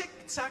war zick,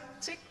 zack,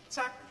 zick,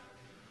 zack.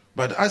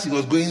 But as he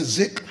was going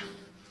zig,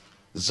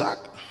 zag,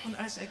 Und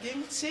als er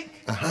ging, zick,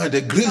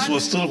 the grace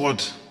was still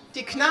what?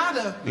 die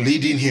Gnade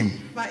Leading him.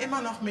 war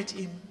immer noch mit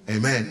ihm.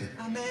 Amen.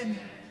 Amen.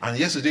 And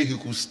yesterday he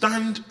could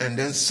stand and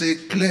then say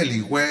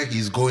clearly where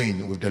he's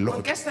going with the Und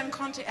Lord. gestern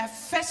konnte er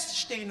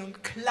feststehen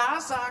und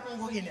klar sagen,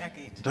 wohin er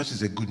geht. That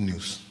is a good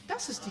news.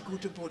 Das ist die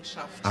gute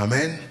Botschaft.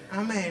 Amen.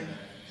 Amen.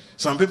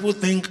 Some people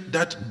think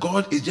that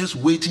God is just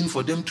waiting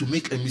for them to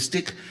make a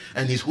mistake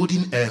and he's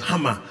holding a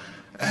hammer.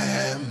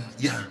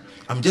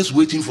 I'm just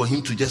waiting for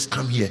him to just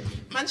come here.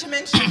 Manche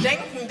Menschen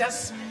denken,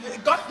 dass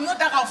Gott nur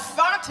darauf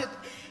wartet,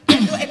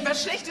 wenn du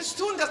etwas Schlechtes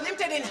tun, das nimmt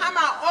er den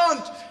Hammer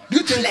und Do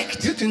you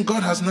schlägt. think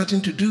God has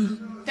nothing to do?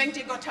 Denkt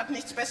ihr, Gott hat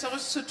nichts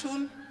Besseres zu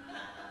tun?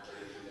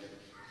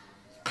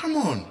 Come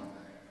on.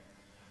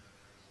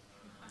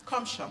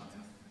 Komm schon.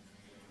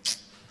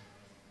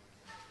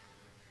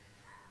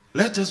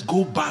 Let us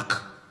go back to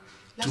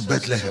Lass uns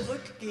Bethlehem.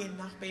 zurückgehen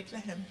nach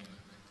Bethlehem.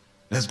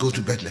 Let's go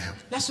to Bethlehem.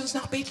 Lass uns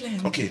nach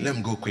Bethlehem. Okay, let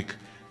me go quick.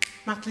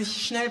 Mach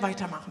dich schnell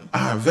weitermachen.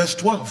 Verse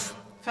 12.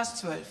 Vers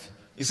 12.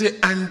 He said,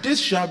 and this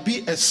shall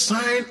be a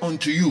sign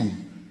unto you.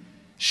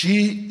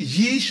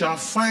 Ye shall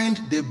find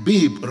the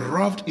babe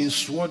wrapped in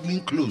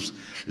swaddling clothes,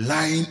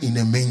 lying in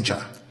a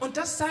manger. Und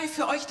das sei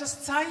für euch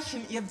das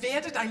Zeichen. Ihr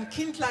werdet ein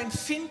Kindlein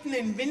finden,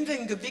 in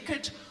Windeln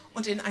gewickelt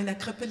und in einer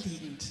Krippe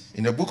liegend.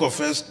 In the book of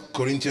 1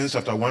 Corinthians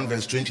chapter 1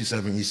 verse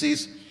 27, he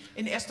says,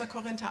 In 1.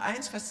 Korinther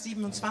 1, Vers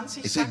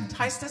 27 he said,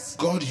 heißt es,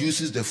 God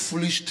uses the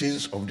foolish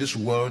things of this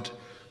world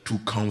to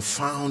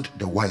confound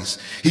the wise.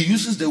 He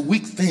uses the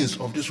weak things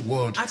of this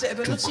world also er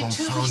to benutzt die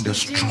confound the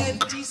törichten Dinge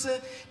strong.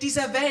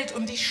 dieser Welt,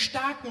 um die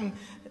Starken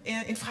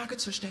in Frage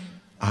zu stellen.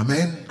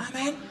 Amen.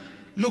 Amen.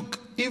 Look,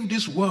 if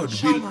this world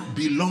Schau mal.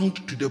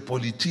 belonged to the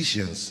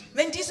politicians,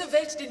 Wenn diese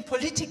Welt den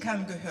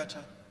Politikern gehörte,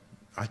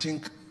 I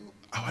think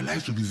our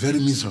lives would be very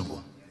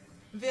miserable.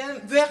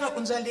 wäre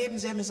unser Leben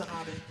sehr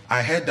miserabel.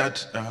 I heard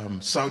that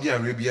Saudi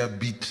Arabia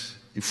beat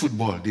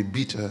football. They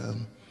beat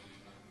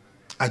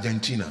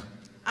Argentina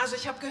Also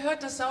ich habe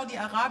gehört, dass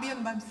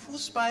Saudi-Arabien beim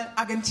Fußball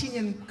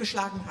Argentinien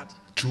geschlagen hat.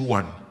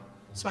 2-1.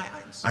 2-1.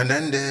 And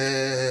then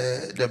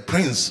the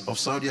prince of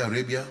Saudi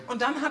Arabia,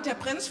 Und dann hat der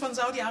Prinz von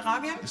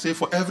Saudi-Arabien, he said,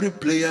 for every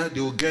player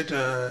they will get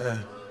a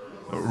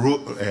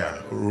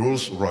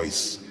Rolls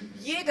Royce.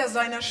 jeder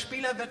seiner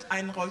Spieler wird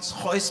einen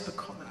Rolls-Royce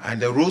bekommen.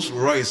 And the Rolls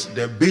Royce,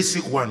 the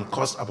basic one,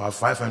 costs about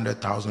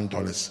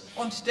 $500,000.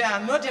 Und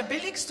nur der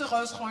billigste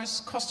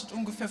Rolls-Royce kostet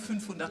ungefähr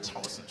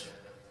 500.000.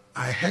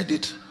 I heard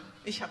it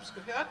Ich habe es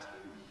gehört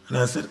and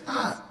I said,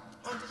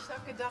 und ich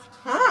habe gedacht,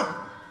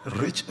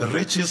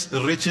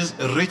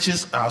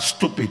 riches are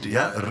stupid.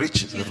 Yeah,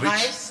 rich. die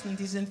Reichsten,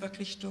 die sind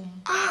wirklich dumm.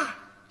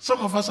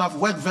 Some of us have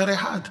worked very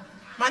hard.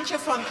 Manche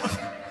von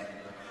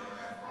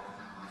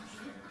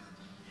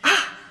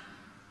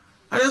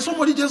And then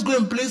somebody just go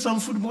and play some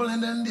football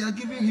and then they are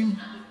giving him.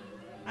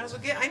 Also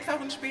geh einfach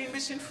und spiel ein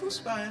bisschen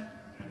Fußball.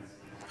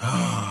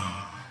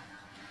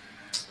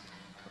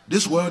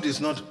 This world is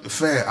not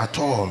fair at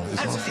all.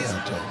 It's Also not fair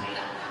at all.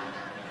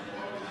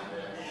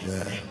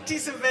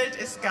 Diese Welt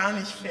ist gar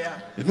nicht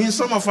fair. It means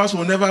some of us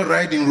will never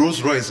ride in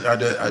Rolls Royce at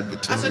the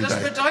time Also we das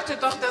die.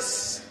 bedeutet doch,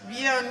 dass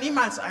wir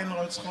niemals einen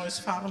Rolls-Royce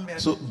fahren werden.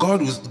 So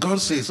God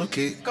says,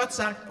 okay, Gott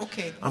sagt,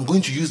 okay, I'm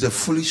going to use the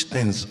foolish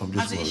things of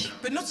this also ich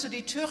world. benutze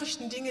die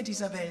törichten Dinge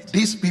dieser Welt.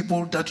 These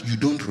people that you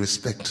don't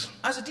respect,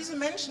 Also diese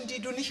Menschen,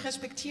 die du nicht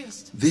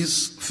respektierst,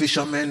 these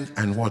fishermen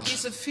and what?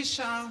 diese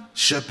Fischer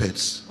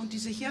Shepherds. und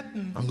diese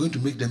Hirten, I'm going to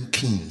make them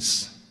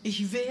kings.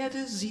 ich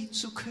werde sie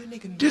zu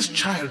Königen This machen.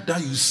 child that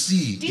you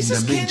see in the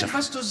Dieses manger, Kind,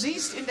 was du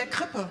siehst in der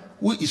Krippe,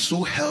 who is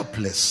so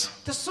helpless,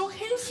 das so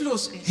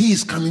hilflos ist, he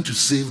is coming to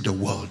save the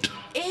world.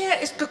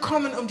 er ist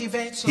gekommen, um die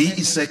Welt zu He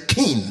is retten. a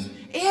king,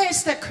 Er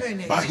ist der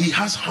König, but he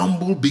has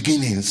humble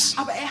beginnings.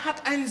 aber er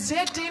hat einen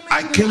sehr I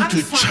demütigen came to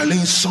Anfang.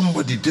 challenge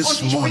somebody this Und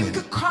ich bin morning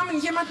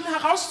gekommen, jemanden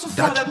that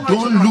herauszufordern heute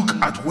don't look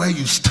Morgen. at where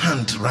you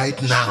stand right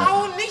now.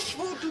 Schau nicht,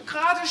 wo du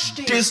gerade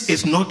This stehst.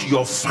 is not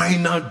your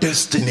final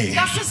destiny.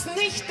 Das ist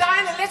nicht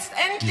deine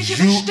letztendliche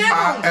You Bestimmung.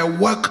 are a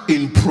work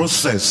in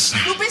process.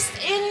 Du bist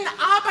in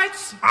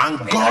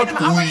And in God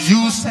einem will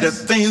use the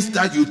Arbeitsprozess. things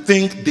that you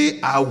think they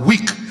are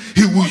weak.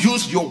 He will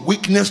use your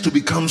weakness to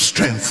become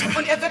strength.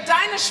 Und er wird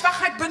deine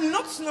Schwachheit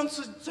benutzen und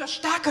zur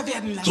Stärke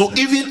werden lassen. So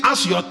even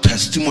as your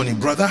testimony,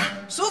 brother,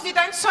 So wie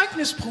dein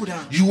Zeugnis, Bruder.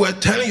 you were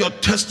telling your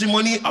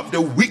testimony of the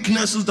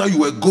weaknesses that you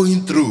were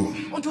going through.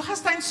 Und du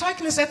hast dein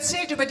Zeugnis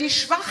erzählt über die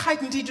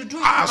Schwachheiten, die du I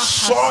durchgemacht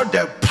saw hast.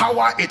 the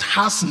power it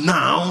has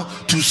now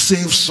to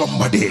save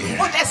somebody.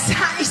 Und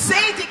ich sehe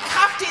die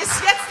Kraft, die es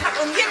jetzt hat,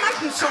 um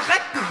jemanden zu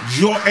retten.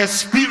 Your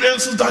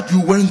experiences that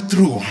you went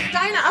through,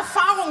 Deine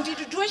Erfahrung, die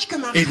du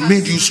durchgemacht it hast,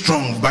 made you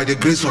strong by the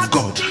grace of hat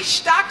God. dich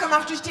stark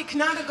gemacht durch die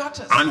Gnade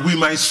Gottes. And we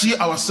might see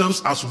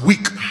ourselves as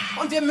weak.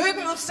 Und wir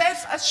mögen uns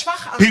selbst als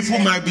schwach People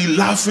ansehen. might be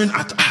laughing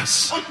at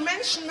us. Und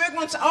Menschen mögen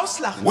uns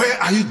auslachen.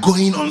 Where are you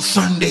going on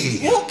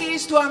Sunday? Wo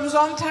gehst du am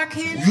Sonntag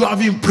hin? You have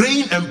been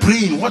praying and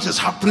praying. What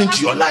is happening Du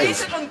to your hast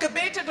life? gebetet und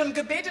gebetet und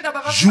gebetet,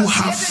 aber was You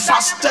passiert have in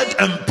fasted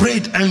deinem Leben? and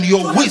prayed, and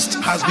your waist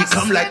has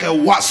become like a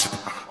wasp.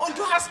 Und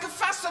du hast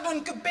gefastet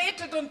und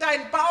gebetet und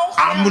dein Bauch.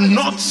 I'm ist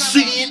not nicht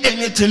mehr seeing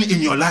anything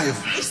in your life.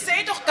 da. Ich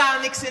sehe doch gar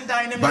nichts in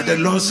deinem But the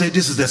Leben. Lord said,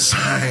 this is the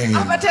sign.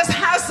 Aber der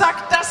Herr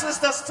sagt, das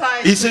ist das He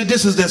Zeichen. said,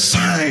 this is the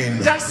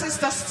sign. Das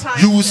ist das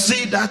You will Zeichen.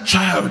 see that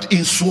child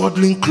in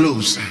swaddling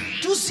clothes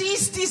Du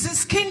siehst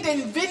dieses Kind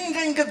in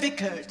Windeln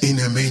gewickelt in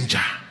a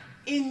manger.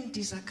 in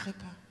dieser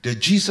Krippe. The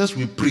Jesus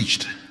we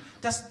preached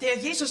Der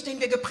Jesus, den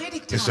wir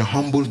gepredigt is a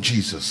haben, humble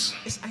Jesus.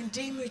 ist ein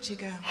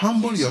demütiger.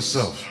 Humble Jesus.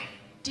 yourself.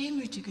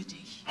 Demütige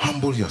dich.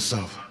 Humble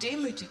yourself.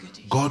 Demütige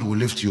dich. God will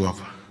lift you up.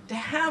 Der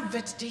Herr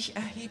wird dich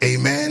erheben.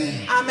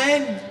 Amen.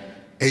 Amen.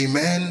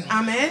 Amen.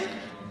 Amen.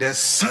 The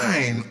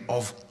sign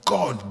of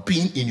God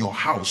being in your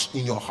house,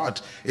 in your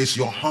heart, is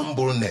your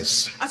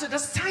humbleness. Also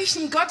das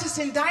Zeichen Gottes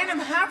in deinem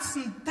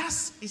Herzen,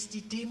 das ist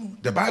die Demut.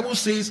 The Bible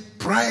says,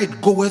 pride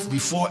goeth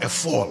before a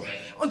fall.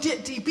 Und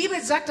die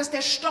Bibel sagt, dass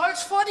der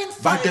Stolz vor dem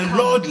Fall But the kommt.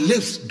 Lord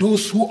lifts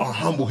those who are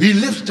humble. He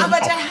lifts them Aber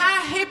der up.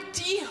 Herr hebt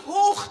die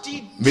hoch,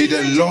 die May the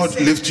demütig Lord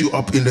sind. lift you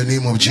up in the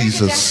name of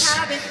Jesus.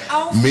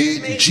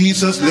 May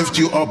Jesus lift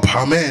you up.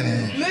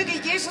 Amen. Möge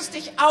Jesus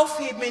dich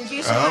aufheben in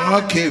Jesu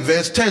Namen. Okay,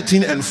 verse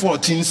 13 and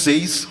 14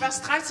 says,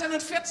 Was 13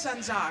 und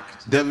 14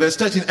 sagt. the verse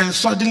 13, and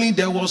suddenly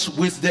there was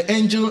with the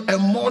angel a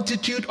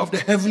multitude of the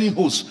heavenly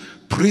hosts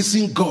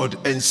praising God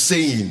and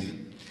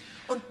saying,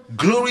 Und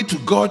glory to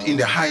God in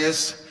the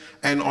highest,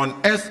 and on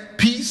earth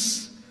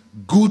peace,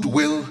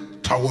 goodwill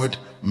toward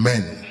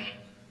men.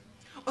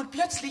 Und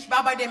plötzlich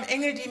war bei dem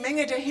Engel die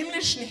Menge der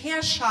himmlischen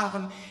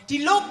Heerscharen, die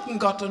lobten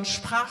Gott und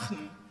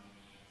sprachen: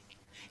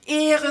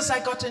 Ehre sei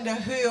Gott in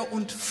der Höhe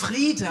und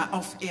Friede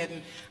auf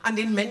Erden, an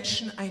den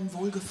Menschen ein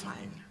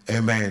Wohlgefallen.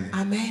 Amen.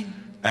 Amen.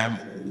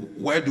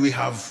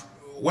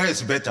 Where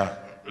is better?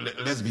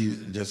 Let's be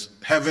just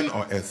heaven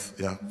or earth.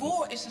 Yeah.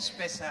 Wo ist es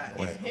besser?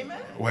 Where, Im Himmel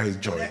where is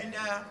joy?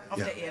 oder auf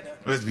Yeah. der Erde?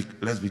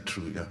 Let's be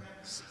true. Yeah.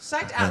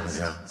 Seid ernst,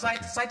 Ja, okay.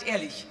 seid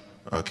ehrlich.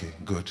 Okay,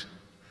 good.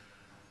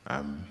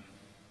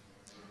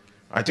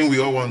 I think we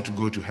all want to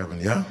go to heaven,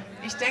 yeah?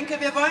 Ich denke,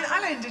 wir wollen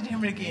alle in den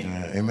Himmel gehen.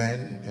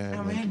 Amen. Yeah,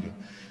 Amen.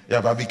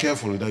 yeah, but be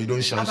careful that you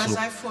don't shout Aber so.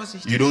 sei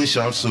vorsichtig. You don't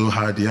shout so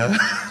hard, yeah?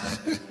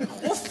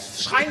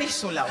 Schrei nicht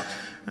so laut.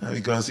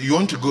 Because you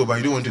want to go, but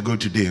you don't want to go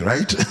today,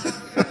 right?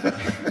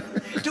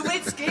 Du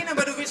willst gehen,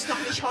 aber du willst noch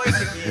nicht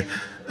heute gehen.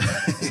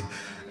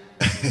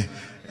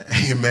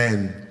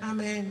 Amen.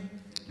 Amen.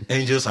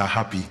 Angels are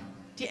happy,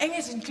 Die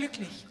Engel sind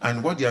glücklich.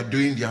 and what they are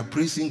doing, they are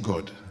praising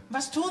God.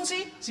 Was tun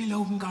sie? Sie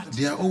loben Gott.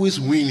 They are always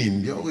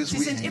winning. They are always Sie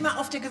sind winning. immer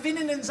auf der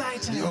gewinnenden They are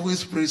Seite.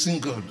 always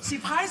praising God. Sie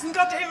preisen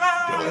Gott They are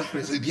immer. always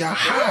praising. They are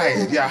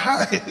high. They are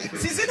high.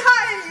 Sie sind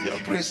They heil.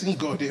 are praising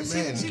God. Sie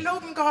Amen.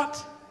 loben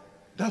Gott.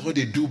 That's what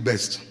they do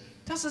best.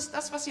 Das ist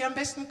das, was sie am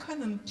besten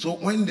können. So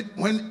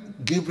when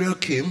Gabriel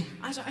came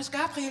Also als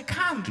Gabriel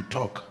kam, to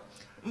talk,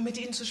 um mit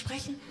ihnen zu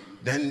sprechen,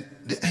 then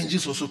the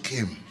angels also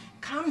came,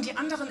 kamen die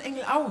anderen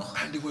Engel auch.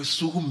 and there were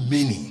so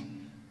many.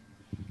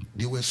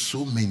 There were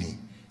so many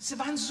Sie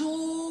waren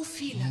so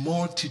viele,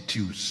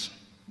 multitudes,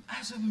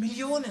 also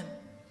Millionen.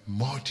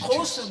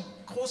 multitudes.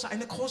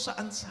 Eine große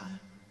Anzahl.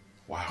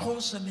 Wow,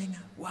 Große Menge.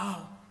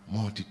 Wow.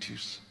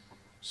 multitudes,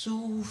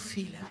 So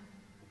viele.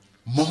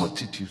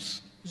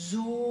 multitudes.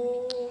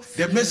 So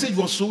The viele. message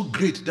was so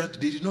great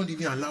that they did not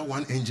even allow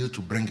one angel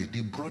to bring it.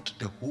 They brought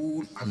the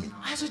whole army.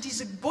 Also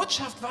diese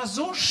Botschaft war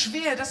so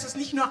schwer, dass es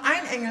nicht nur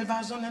ein Engel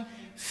war, sondern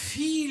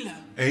viele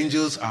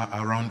Angels are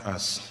around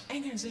us.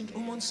 Engel sind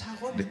um uns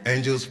herum. The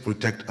angels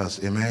protect us.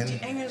 Die Amen.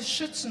 Engel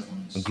schützen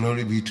uns.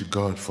 Glory be to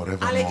God Alle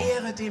forevermore.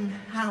 Ehre dem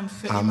Herrn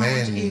für immer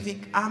Amen. und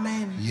ewig.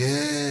 Amen.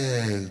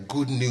 Yeah,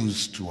 good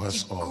news to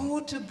us Die all.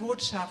 gute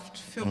Botschaft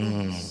für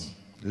uns.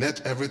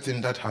 Let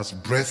everything that has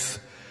breath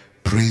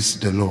praise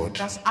the Lord.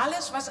 Dass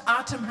alles, was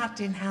Atem hat,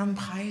 den Herrn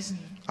preisen.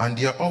 And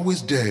they are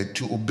always there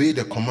to obey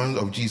the command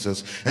of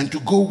Jesus and to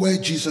go where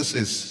Jesus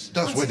is.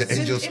 That's Und where sie the sind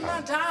angels immer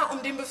are. da,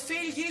 um dem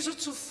Befehl Jesu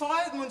zu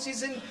folgen, und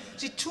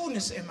sie tun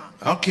es immer.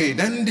 Okay,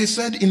 then they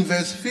said in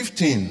verse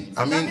 15,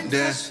 Dann in the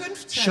Vers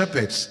 15.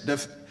 shepherds,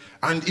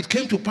 and it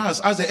came to pass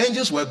as the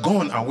angels were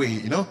gone away,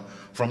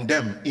 from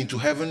them into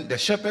heaven, the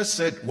shepherds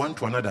said one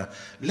to another,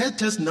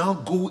 let us now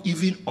go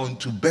even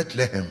unto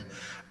Bethlehem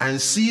and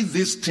see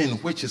this thing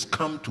which is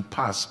come to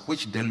pass,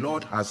 which the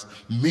Lord has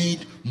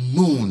made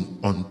known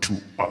unto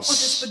Und es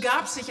us.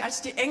 begab sich,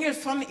 als die Engel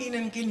von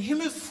ihnen gen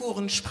Himmel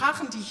fuhren,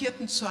 sprachen die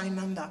Hirten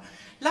zueinander: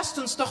 Lasst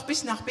uns doch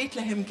bis nach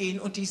Bethlehem gehen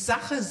und die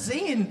Sache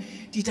sehen,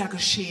 die da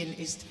geschehen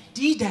ist,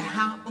 die der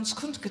Herr uns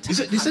kundgetan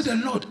They said hat.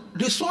 the Lord.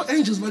 They saw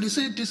angels, but they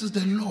said this is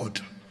the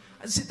Lord.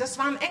 Also das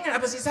waren Engel,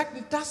 aber sie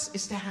sagten, das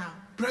ist der Herr.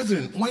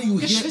 Brethren, when you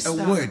hear Geschwister,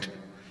 a word,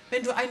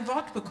 wenn du ein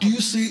Wort do you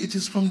bekommst, say it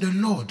is from the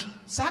Lord?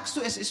 sagst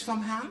du, es ist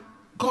vom Herrn?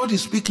 God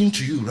is speaking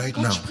to you right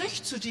Gott now.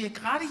 spricht zu dir,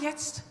 gerade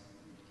jetzt.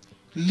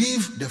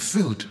 Leave the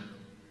field.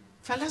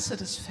 Verlasse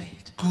das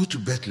Feld. Go to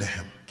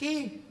Bethlehem.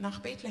 Geh nach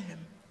Bethlehem.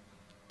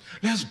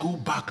 Let's go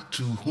back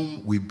to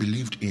whom we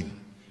believed in.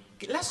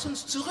 Lass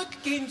uns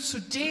zurückgehen zu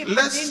dem, an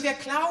Let's- den wir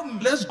glauben.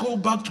 Let's go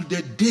back to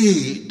the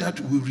day that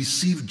we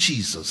received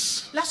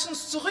Jesus. Lass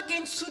uns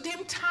zurückgehen zu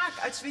dem Tag,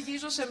 als wir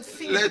Jesus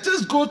empfingen. Let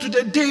us go to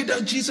the day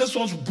that Jesus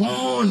was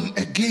born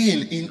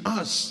again in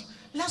us.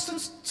 Lasst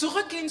uns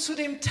zurückgehen zu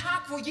dem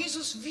Tag, wo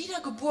Jesus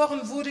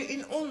wiedergeboren wurde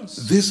in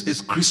uns. This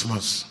is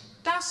Christmas.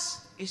 Das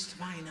ist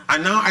Weihnachten.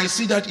 And now I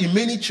see that in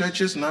many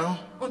churches now,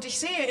 Und ich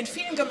sehe in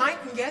vielen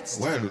Gemeinden jetzt,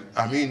 well,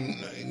 I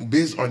mean,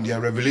 based on their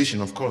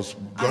revelation, of course,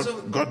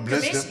 also God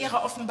bless gemäß them.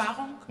 ihrer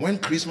Offenbarung, When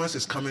Christmas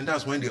is coming,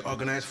 that's when they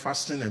organize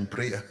fasting and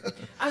prayer.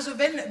 also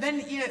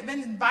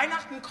wenn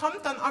Weihnachten kommt,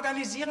 dann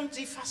organisieren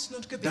sie Fasten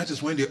und Gebet. That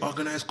is when they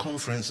organize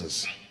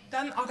conferences.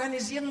 Dann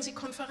organisieren sie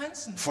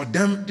Konferenzen. For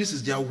them, this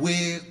is their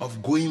way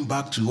of going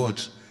back to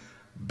what?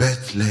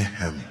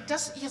 Bethlehem.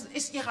 Das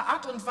ist ihre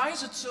Art und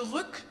Weise,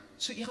 zurück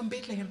zu ihrem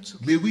Bethlehem zu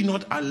gehen. May we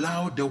not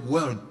allow the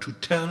world to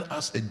tell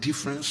us a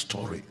different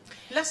story.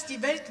 Lasst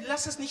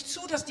es nicht zu,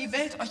 dass die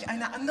Welt euch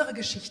eine andere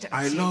Geschichte I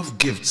erzählt. love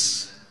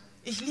gifts,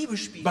 Ich liebe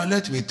Spiele. but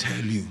let me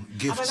tell you,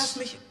 Aber lass gifts,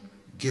 mich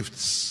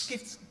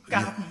gifts,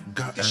 Gaben,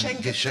 Yeah,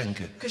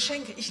 Geschenke.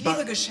 Geschenke. Ich liebe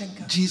But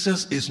Geschenke.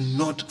 Jesus is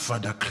not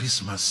Father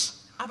Christmas.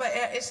 Aber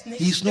er ist nicht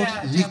He's der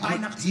not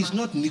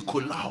Weihnachtsmann.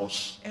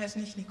 Nikolaus. Er ist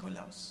nicht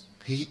Nikolaus.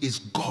 He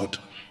is God.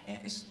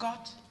 Er ist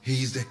Gott.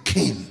 He is the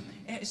King.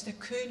 Er ist der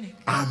König.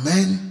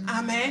 Amen.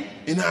 Amen.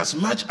 In as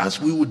much as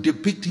we would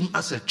depict him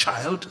as a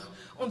child,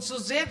 Und so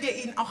sehr wir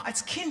ihn auch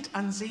als Kind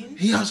ansehen,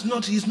 he is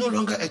no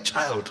longer a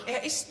child.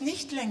 er ist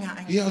nicht länger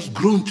ein He Kind. has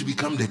grown to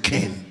become the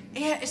King.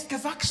 Er ist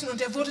gewachsen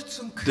und er wurde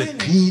zum The König.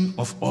 King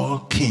of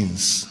all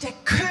kings. Der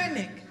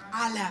König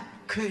aller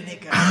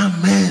Könige.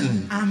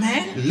 Amen.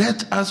 Amen.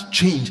 Let us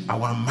change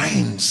our Lass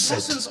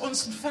mindset. uns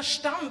unseren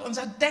Verstand,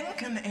 unser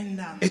Denken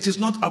ändern. It is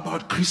not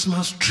about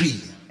Christmas tree.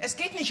 Es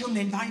geht nicht um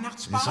den It's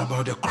Weihnachtsbaum.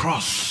 about the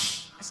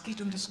cross, Es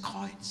geht um das the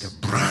Kreuz.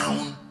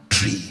 brown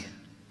tree.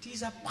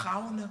 Dieser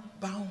braune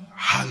Baum.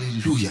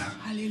 Hallelujah.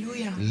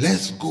 Halleluja.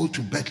 Let's go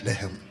to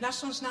Bethlehem.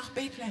 Lasst uns nach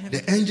Bethlehem.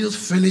 The angels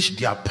finished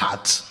their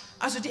part,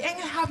 Also die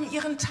Engel haben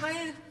ihren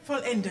Teil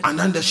vollendet. and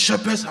then the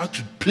shepherds had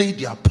to play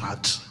their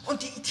part.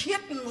 Und die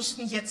Hirten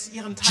mussten jetzt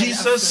ihren Teil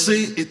Jesus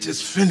erfüllen. said, "It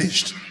is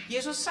finished."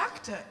 Jesus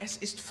sagte, es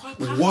ist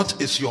vollbracht.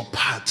 What is your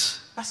part?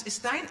 Was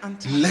ist dein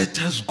Anteil?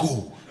 Let us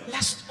go.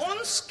 Lasst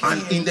uns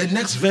And in gehen. the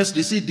next verse,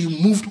 they say they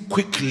moved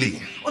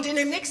quickly. Und in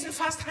dem nächsten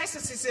Vers heißt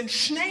es, sie sind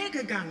schnell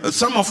gegangen.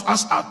 Some of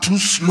us are too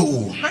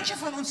slow. Manche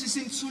von uns, sie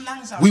sind zu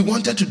langsam. We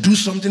wanted to do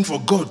something for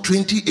God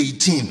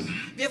 2018.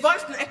 Wir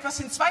wollten etwas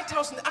in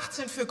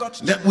 2018 für Gott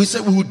tun. That we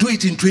said we would do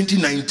it in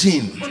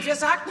 2019. Und wir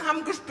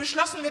haben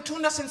beschlossen, wir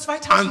tun das in And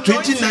 2019.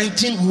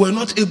 2019, we were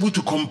not able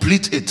to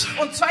complete it.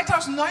 Und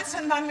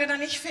 2019 waren wir dann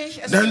nicht fähig,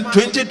 es zu Then machen.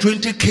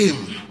 2020 came.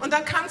 Und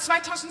dann kam He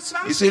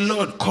 2020. said,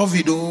 Lord,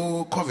 COVID,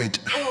 oh, COVID.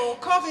 Oh,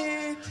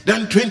 Covid.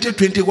 Then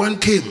 2021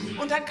 came.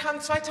 Und dann kam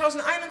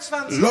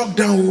 2021.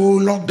 Lockdown, oh,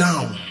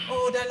 lockdown.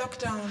 Oh, der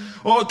Lockdown.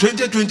 Oh,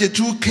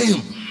 2022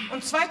 came.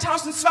 Und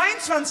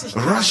 2022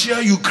 kam.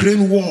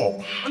 Russia-Ukraine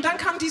war. Und dann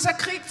kam dieser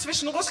Krieg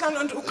zwischen Russland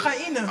und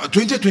Ukraine.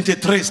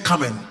 2023 is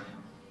coming.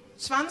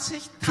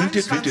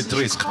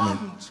 2023 is coming.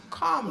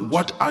 kommt.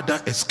 What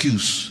other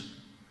excuse?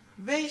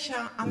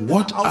 Welcher andere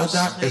What other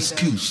Ausrede?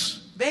 excuse?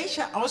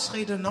 Welche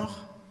Ausrede noch?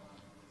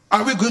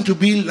 Are we going to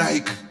be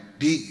like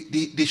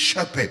the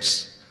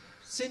shepherds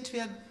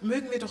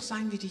Mögen wir doch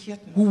sein wie die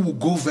Hirten, who will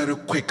go very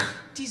quick?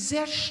 die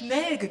sehr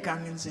schnell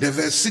gegangen sind. The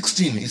verse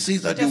 16, it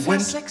says that Der they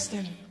went, Vers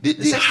 16. they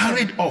 16.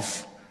 hurried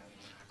off.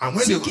 And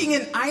when Sie they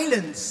gingen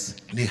eilends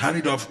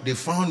hurried off, they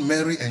found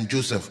Mary and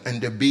Joseph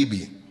and the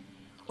baby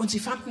und sie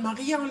fanden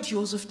Maria und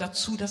Josef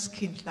dazu das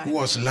Kindlein who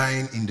was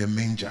lying in the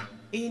manger.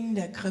 in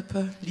der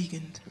Krippe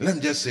liegend. Let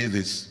me just say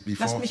this Lasst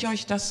before mich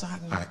euch das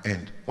sagen, I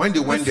end. When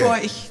they went bevor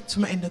there, ich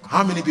zum Ende komme.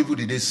 how many people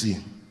did they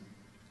see?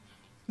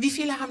 Wie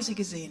viele haben sie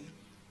gesehen?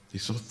 They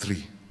saw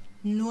three.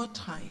 Nur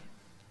drei.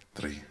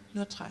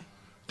 Nur drei.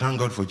 Thank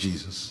God for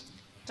Jesus.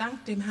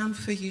 Dank dem Herrn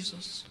für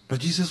Jesus.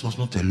 But Jesus was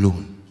not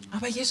alone.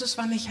 Aber Jesus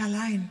war nicht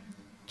allein.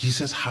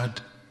 Jesus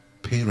had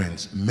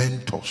parents,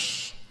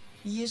 mentors.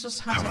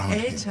 Jesus hatte Around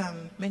him.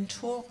 Eltern,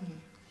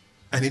 Mentoren.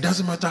 And it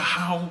doesn't matter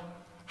how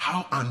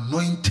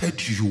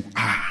anointed you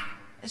are.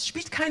 Es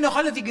spielt keine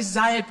Rolle, wie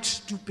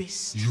gesalbt du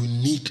bist. You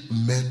need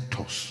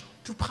mentors.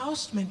 Du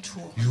brauchst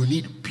Mentoren. You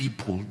need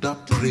people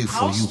that Du pray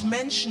for brauchst you.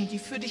 Menschen, die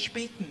für dich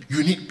beten.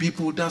 You need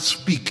people that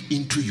speak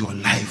into your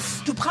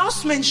life. Du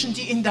brauchst Menschen,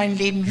 die in dein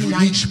Leben You need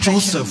hineinsprechen.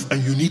 Joseph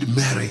and you need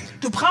Mary.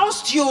 Du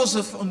brauchst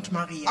Josef und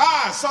Maria.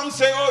 Some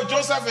say, oh,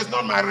 Joseph is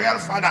not my real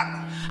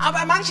father.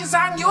 Aber manche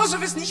sagen,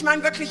 Josef ist nicht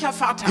mein wirklicher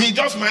Vater. He's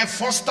just my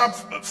foster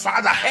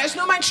father. Er ist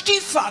nur mein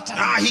Stiefvater.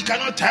 He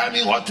cannot tell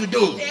me what to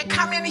do. Er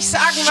kann mir nicht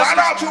sagen, Shut was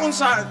up. ich tun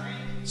soll.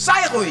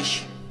 Sei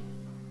ruhig.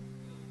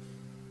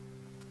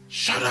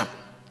 Shut up.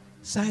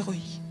 Sei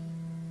ruhig.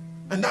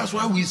 And that's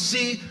why we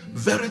see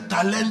very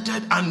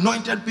talented,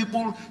 anointed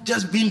people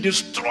just being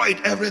destroyed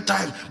every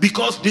time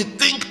because they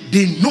think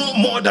they know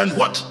more than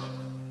what?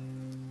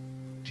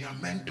 Their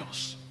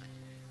mentors.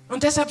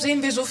 Und deshalb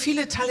sehen wir so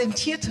viele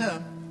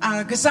talentierte,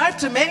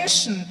 gesalbte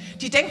Menschen,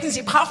 die denken,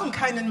 sie brauchen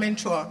keinen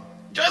Mentor.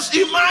 Just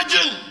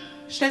imagine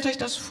Stellt euch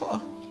das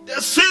vor.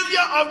 the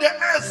Savior of the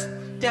earth.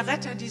 Der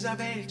Retter dieser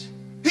Welt.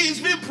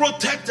 He's been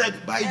protected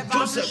by Er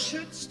war Joseph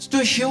beschützt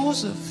durch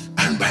Josef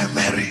and by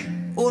Mary.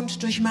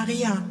 und durch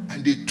Maria.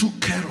 And they took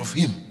care of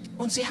him.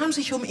 Und sie haben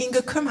sich um ihn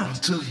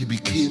gekümmert, until he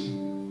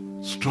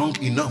became strong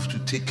enough to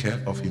take care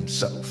of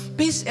himself.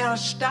 bis er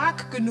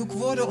stark genug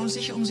wurde, um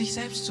sich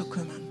selbst zu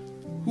kümmern.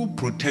 Who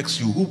protects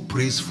you? Who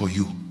prays for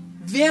you?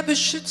 Wer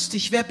beschützt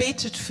dich? Wer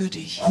betet für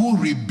dich? Who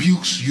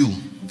rebukes you?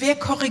 Wer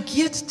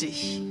korrigiert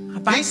dich?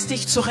 Weist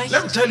dich zurecht?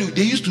 Let me tell you,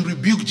 they used to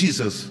rebuke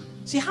Jesus.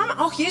 Sie haben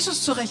auch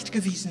Jesus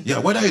zurechtgewiesen,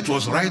 Yeah, whether it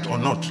was right or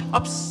not.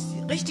 ob es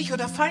richtig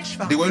oder falsch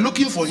war. They were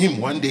looking for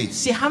him one day.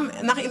 Sie haben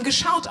nach ihm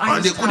geschaut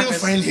And they eines couldn't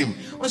Tages find him.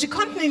 und sie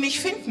konnten ihn nicht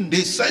finden.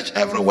 They searched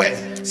everywhere.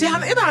 Sie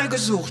haben überall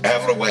gesucht.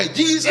 Everywhere.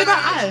 Jesus.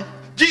 Überall.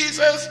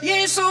 Jesus.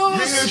 Jesus!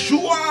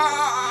 Yeshua.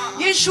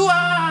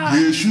 Yeshua!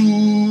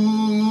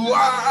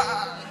 Yeshua.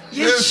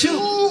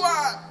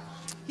 Yeshua.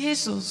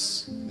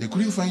 Jesus. They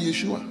couldn't find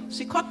Yeshua.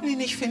 Sie konnten ihn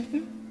nicht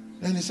finden.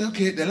 Then they said,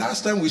 okay, the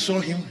last time we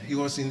saw him, he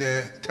was in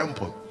the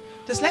temple.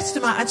 Das letzte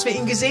Mal, als wir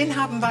ihn gesehen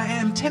haben, war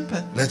er im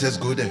Tempel. Let us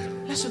go there.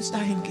 Lass uns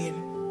dahin gehen.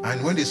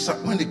 And when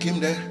they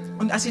came there,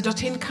 Und als sie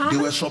dorthin they kamen,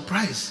 were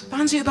surprised.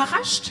 waren sie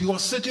überrascht. He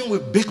was sitting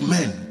with big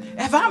men,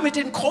 Er war mit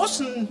den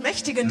großen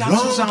Mächtigen da long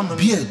zusammen,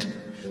 beard,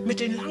 mit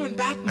den langen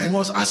Bärten. and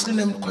was asking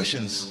them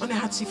questions. Und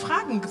er hat sie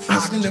Fragen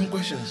gefragt. Asking them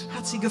questions.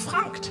 Hat sie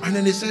gefragt. And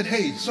then they said,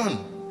 hey, son,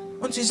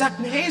 Und sie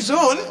sagten, hey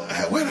Sohn,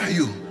 where are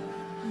you?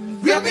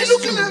 We wer have been bist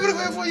looking du?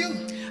 everywhere for you.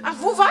 Ach,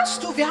 wo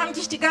warst du? Wir haben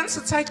dich die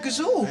ganze Zeit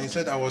gesucht. And he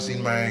said, I was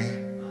in my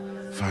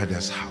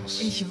father's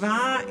house. Ich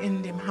war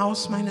in dem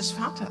Haus meines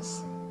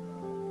Vaters.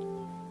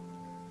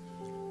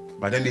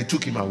 But then they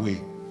took him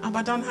away.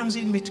 Aber dann haben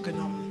sie ihn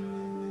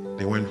mitgenommen.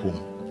 They went home.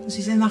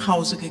 Sie sind nach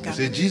Hause They gegangen.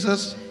 said,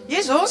 Jesus,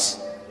 Jesus,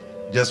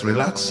 just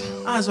relax.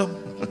 also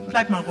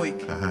bleib mal ruhig.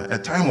 A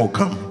time will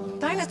come.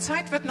 Deine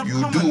Zeit wird noch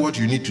You do kommen. what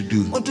you need to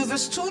do. Und du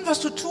wirst tun,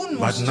 was du tun But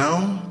musst.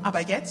 now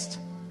Aber jetzt,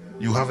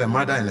 you have a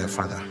mother and a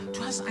father.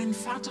 du hast einen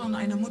Vater und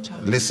eine Mutter.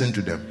 Listen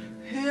to them.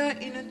 Hör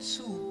ihnen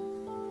zu.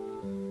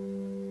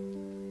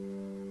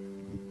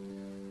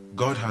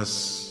 God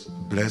has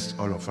blessed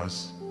all of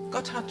us.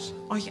 Gott hat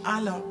euch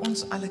alle,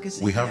 uns alle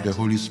We have the gesegnet.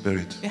 Holy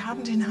Spirit. Wir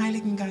haben den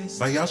Heiligen Geist.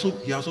 But he has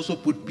also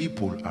put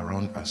people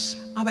around us.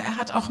 Aber er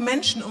hat auch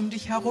Menschen um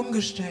dich herum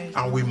gestellt.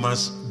 And we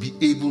must be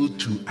able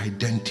to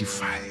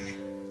identify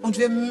Und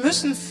wir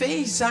müssen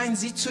fähig sein,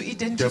 sie zu the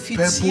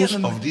purpose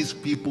identifizieren. of these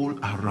people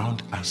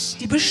around us.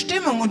 Die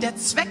Bestimmung und der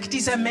Zweck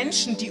dieser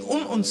Menschen, die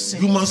um uns You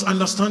sind. must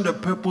understand the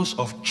purpose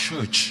of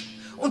church.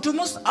 Und du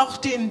musst auch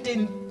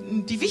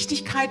die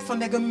Wichtigkeit von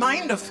der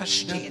Gemeinde The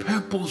verstehen.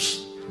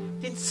 purpose.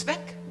 Den Zweck.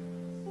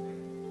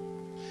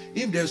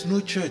 If there's no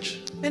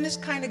church, Wenn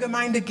es keine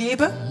Gemeinde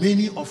gäbe,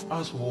 many of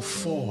us will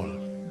fall.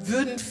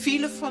 würden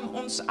viele von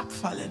uns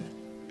abfallen.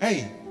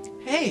 Hey,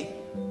 Hey,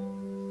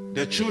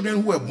 the children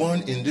who were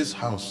born in this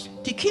house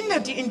die Kinder,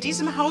 die in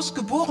diesem Haus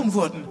geboren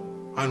wurden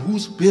and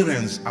whose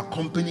parents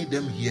accompanied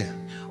them here,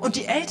 und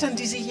die Eltern,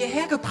 die sie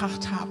hierher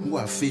gebracht haben, who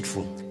are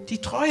faithful, die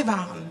treu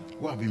waren,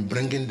 who have been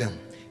bringing them,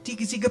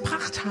 die sie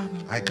gebracht haben.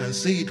 I can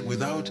say it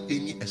without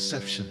any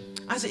exception.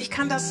 Also ich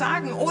kann das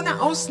sagen, ohne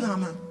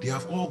Ausnahme. They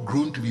have all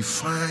grown to be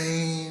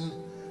fine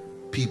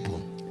people.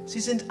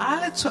 Sie sind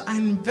alle zu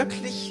einem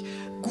wirklich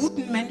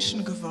guten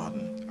Menschen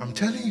geworden. I'm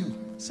telling you.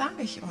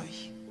 Sage ich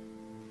euch.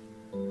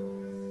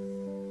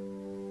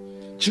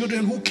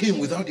 Children who came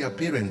without their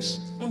parents,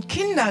 Und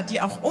Kinder,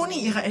 die auch ohne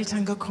ihre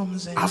Eltern gekommen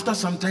sind. after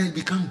some time it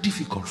became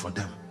difficult for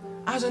them.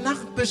 Also nach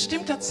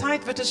bestimmter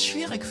Zeit wird es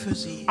schwierig für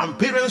sie. And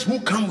parents who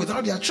come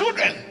without their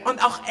children.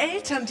 Und auch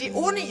Eltern, die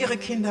ohne ihre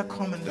Kinder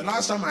kommen. The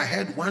last time I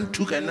heard one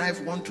took a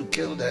knife, want to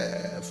kill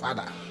the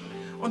father.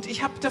 Und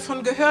ich habe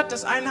davon gehört,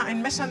 dass einer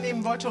ein Messer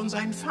nehmen wollte und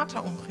seinen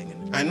Vater umbringen.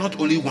 And not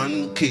only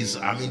one case,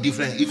 I mean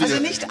different. Even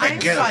Also nicht a ein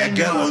girl Fall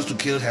nur. wants to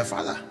kill her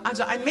father.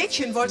 Also ein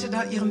Mädchen wollte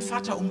da ihren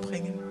Vater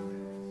umbringen.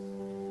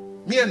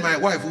 Me and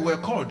my wife, we were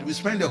called. We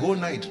spent the whole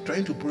night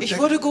trying to Ich protect.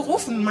 wurde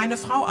gerufen, meine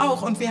Frau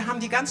auch, und wir haben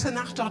die ganze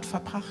Nacht dort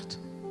verbracht.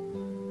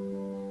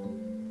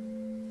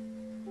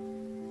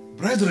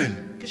 Brethren,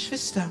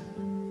 Geschwister,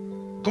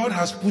 God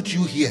has put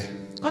you here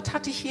Gott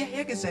hat dich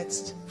hierher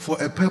gesetzt. for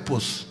a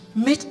purpose.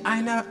 Mit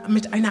einer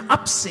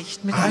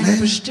Absicht, mit Amen. einer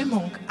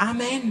Bestimmung.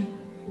 Amen.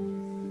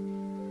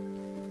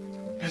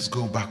 Let's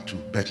go back to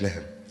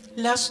Bethlehem.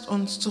 Lasst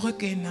uns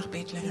zurückgehen nach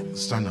Bethlehem.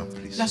 Stand up,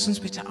 please. Lasst uns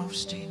bitte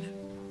aufstehen.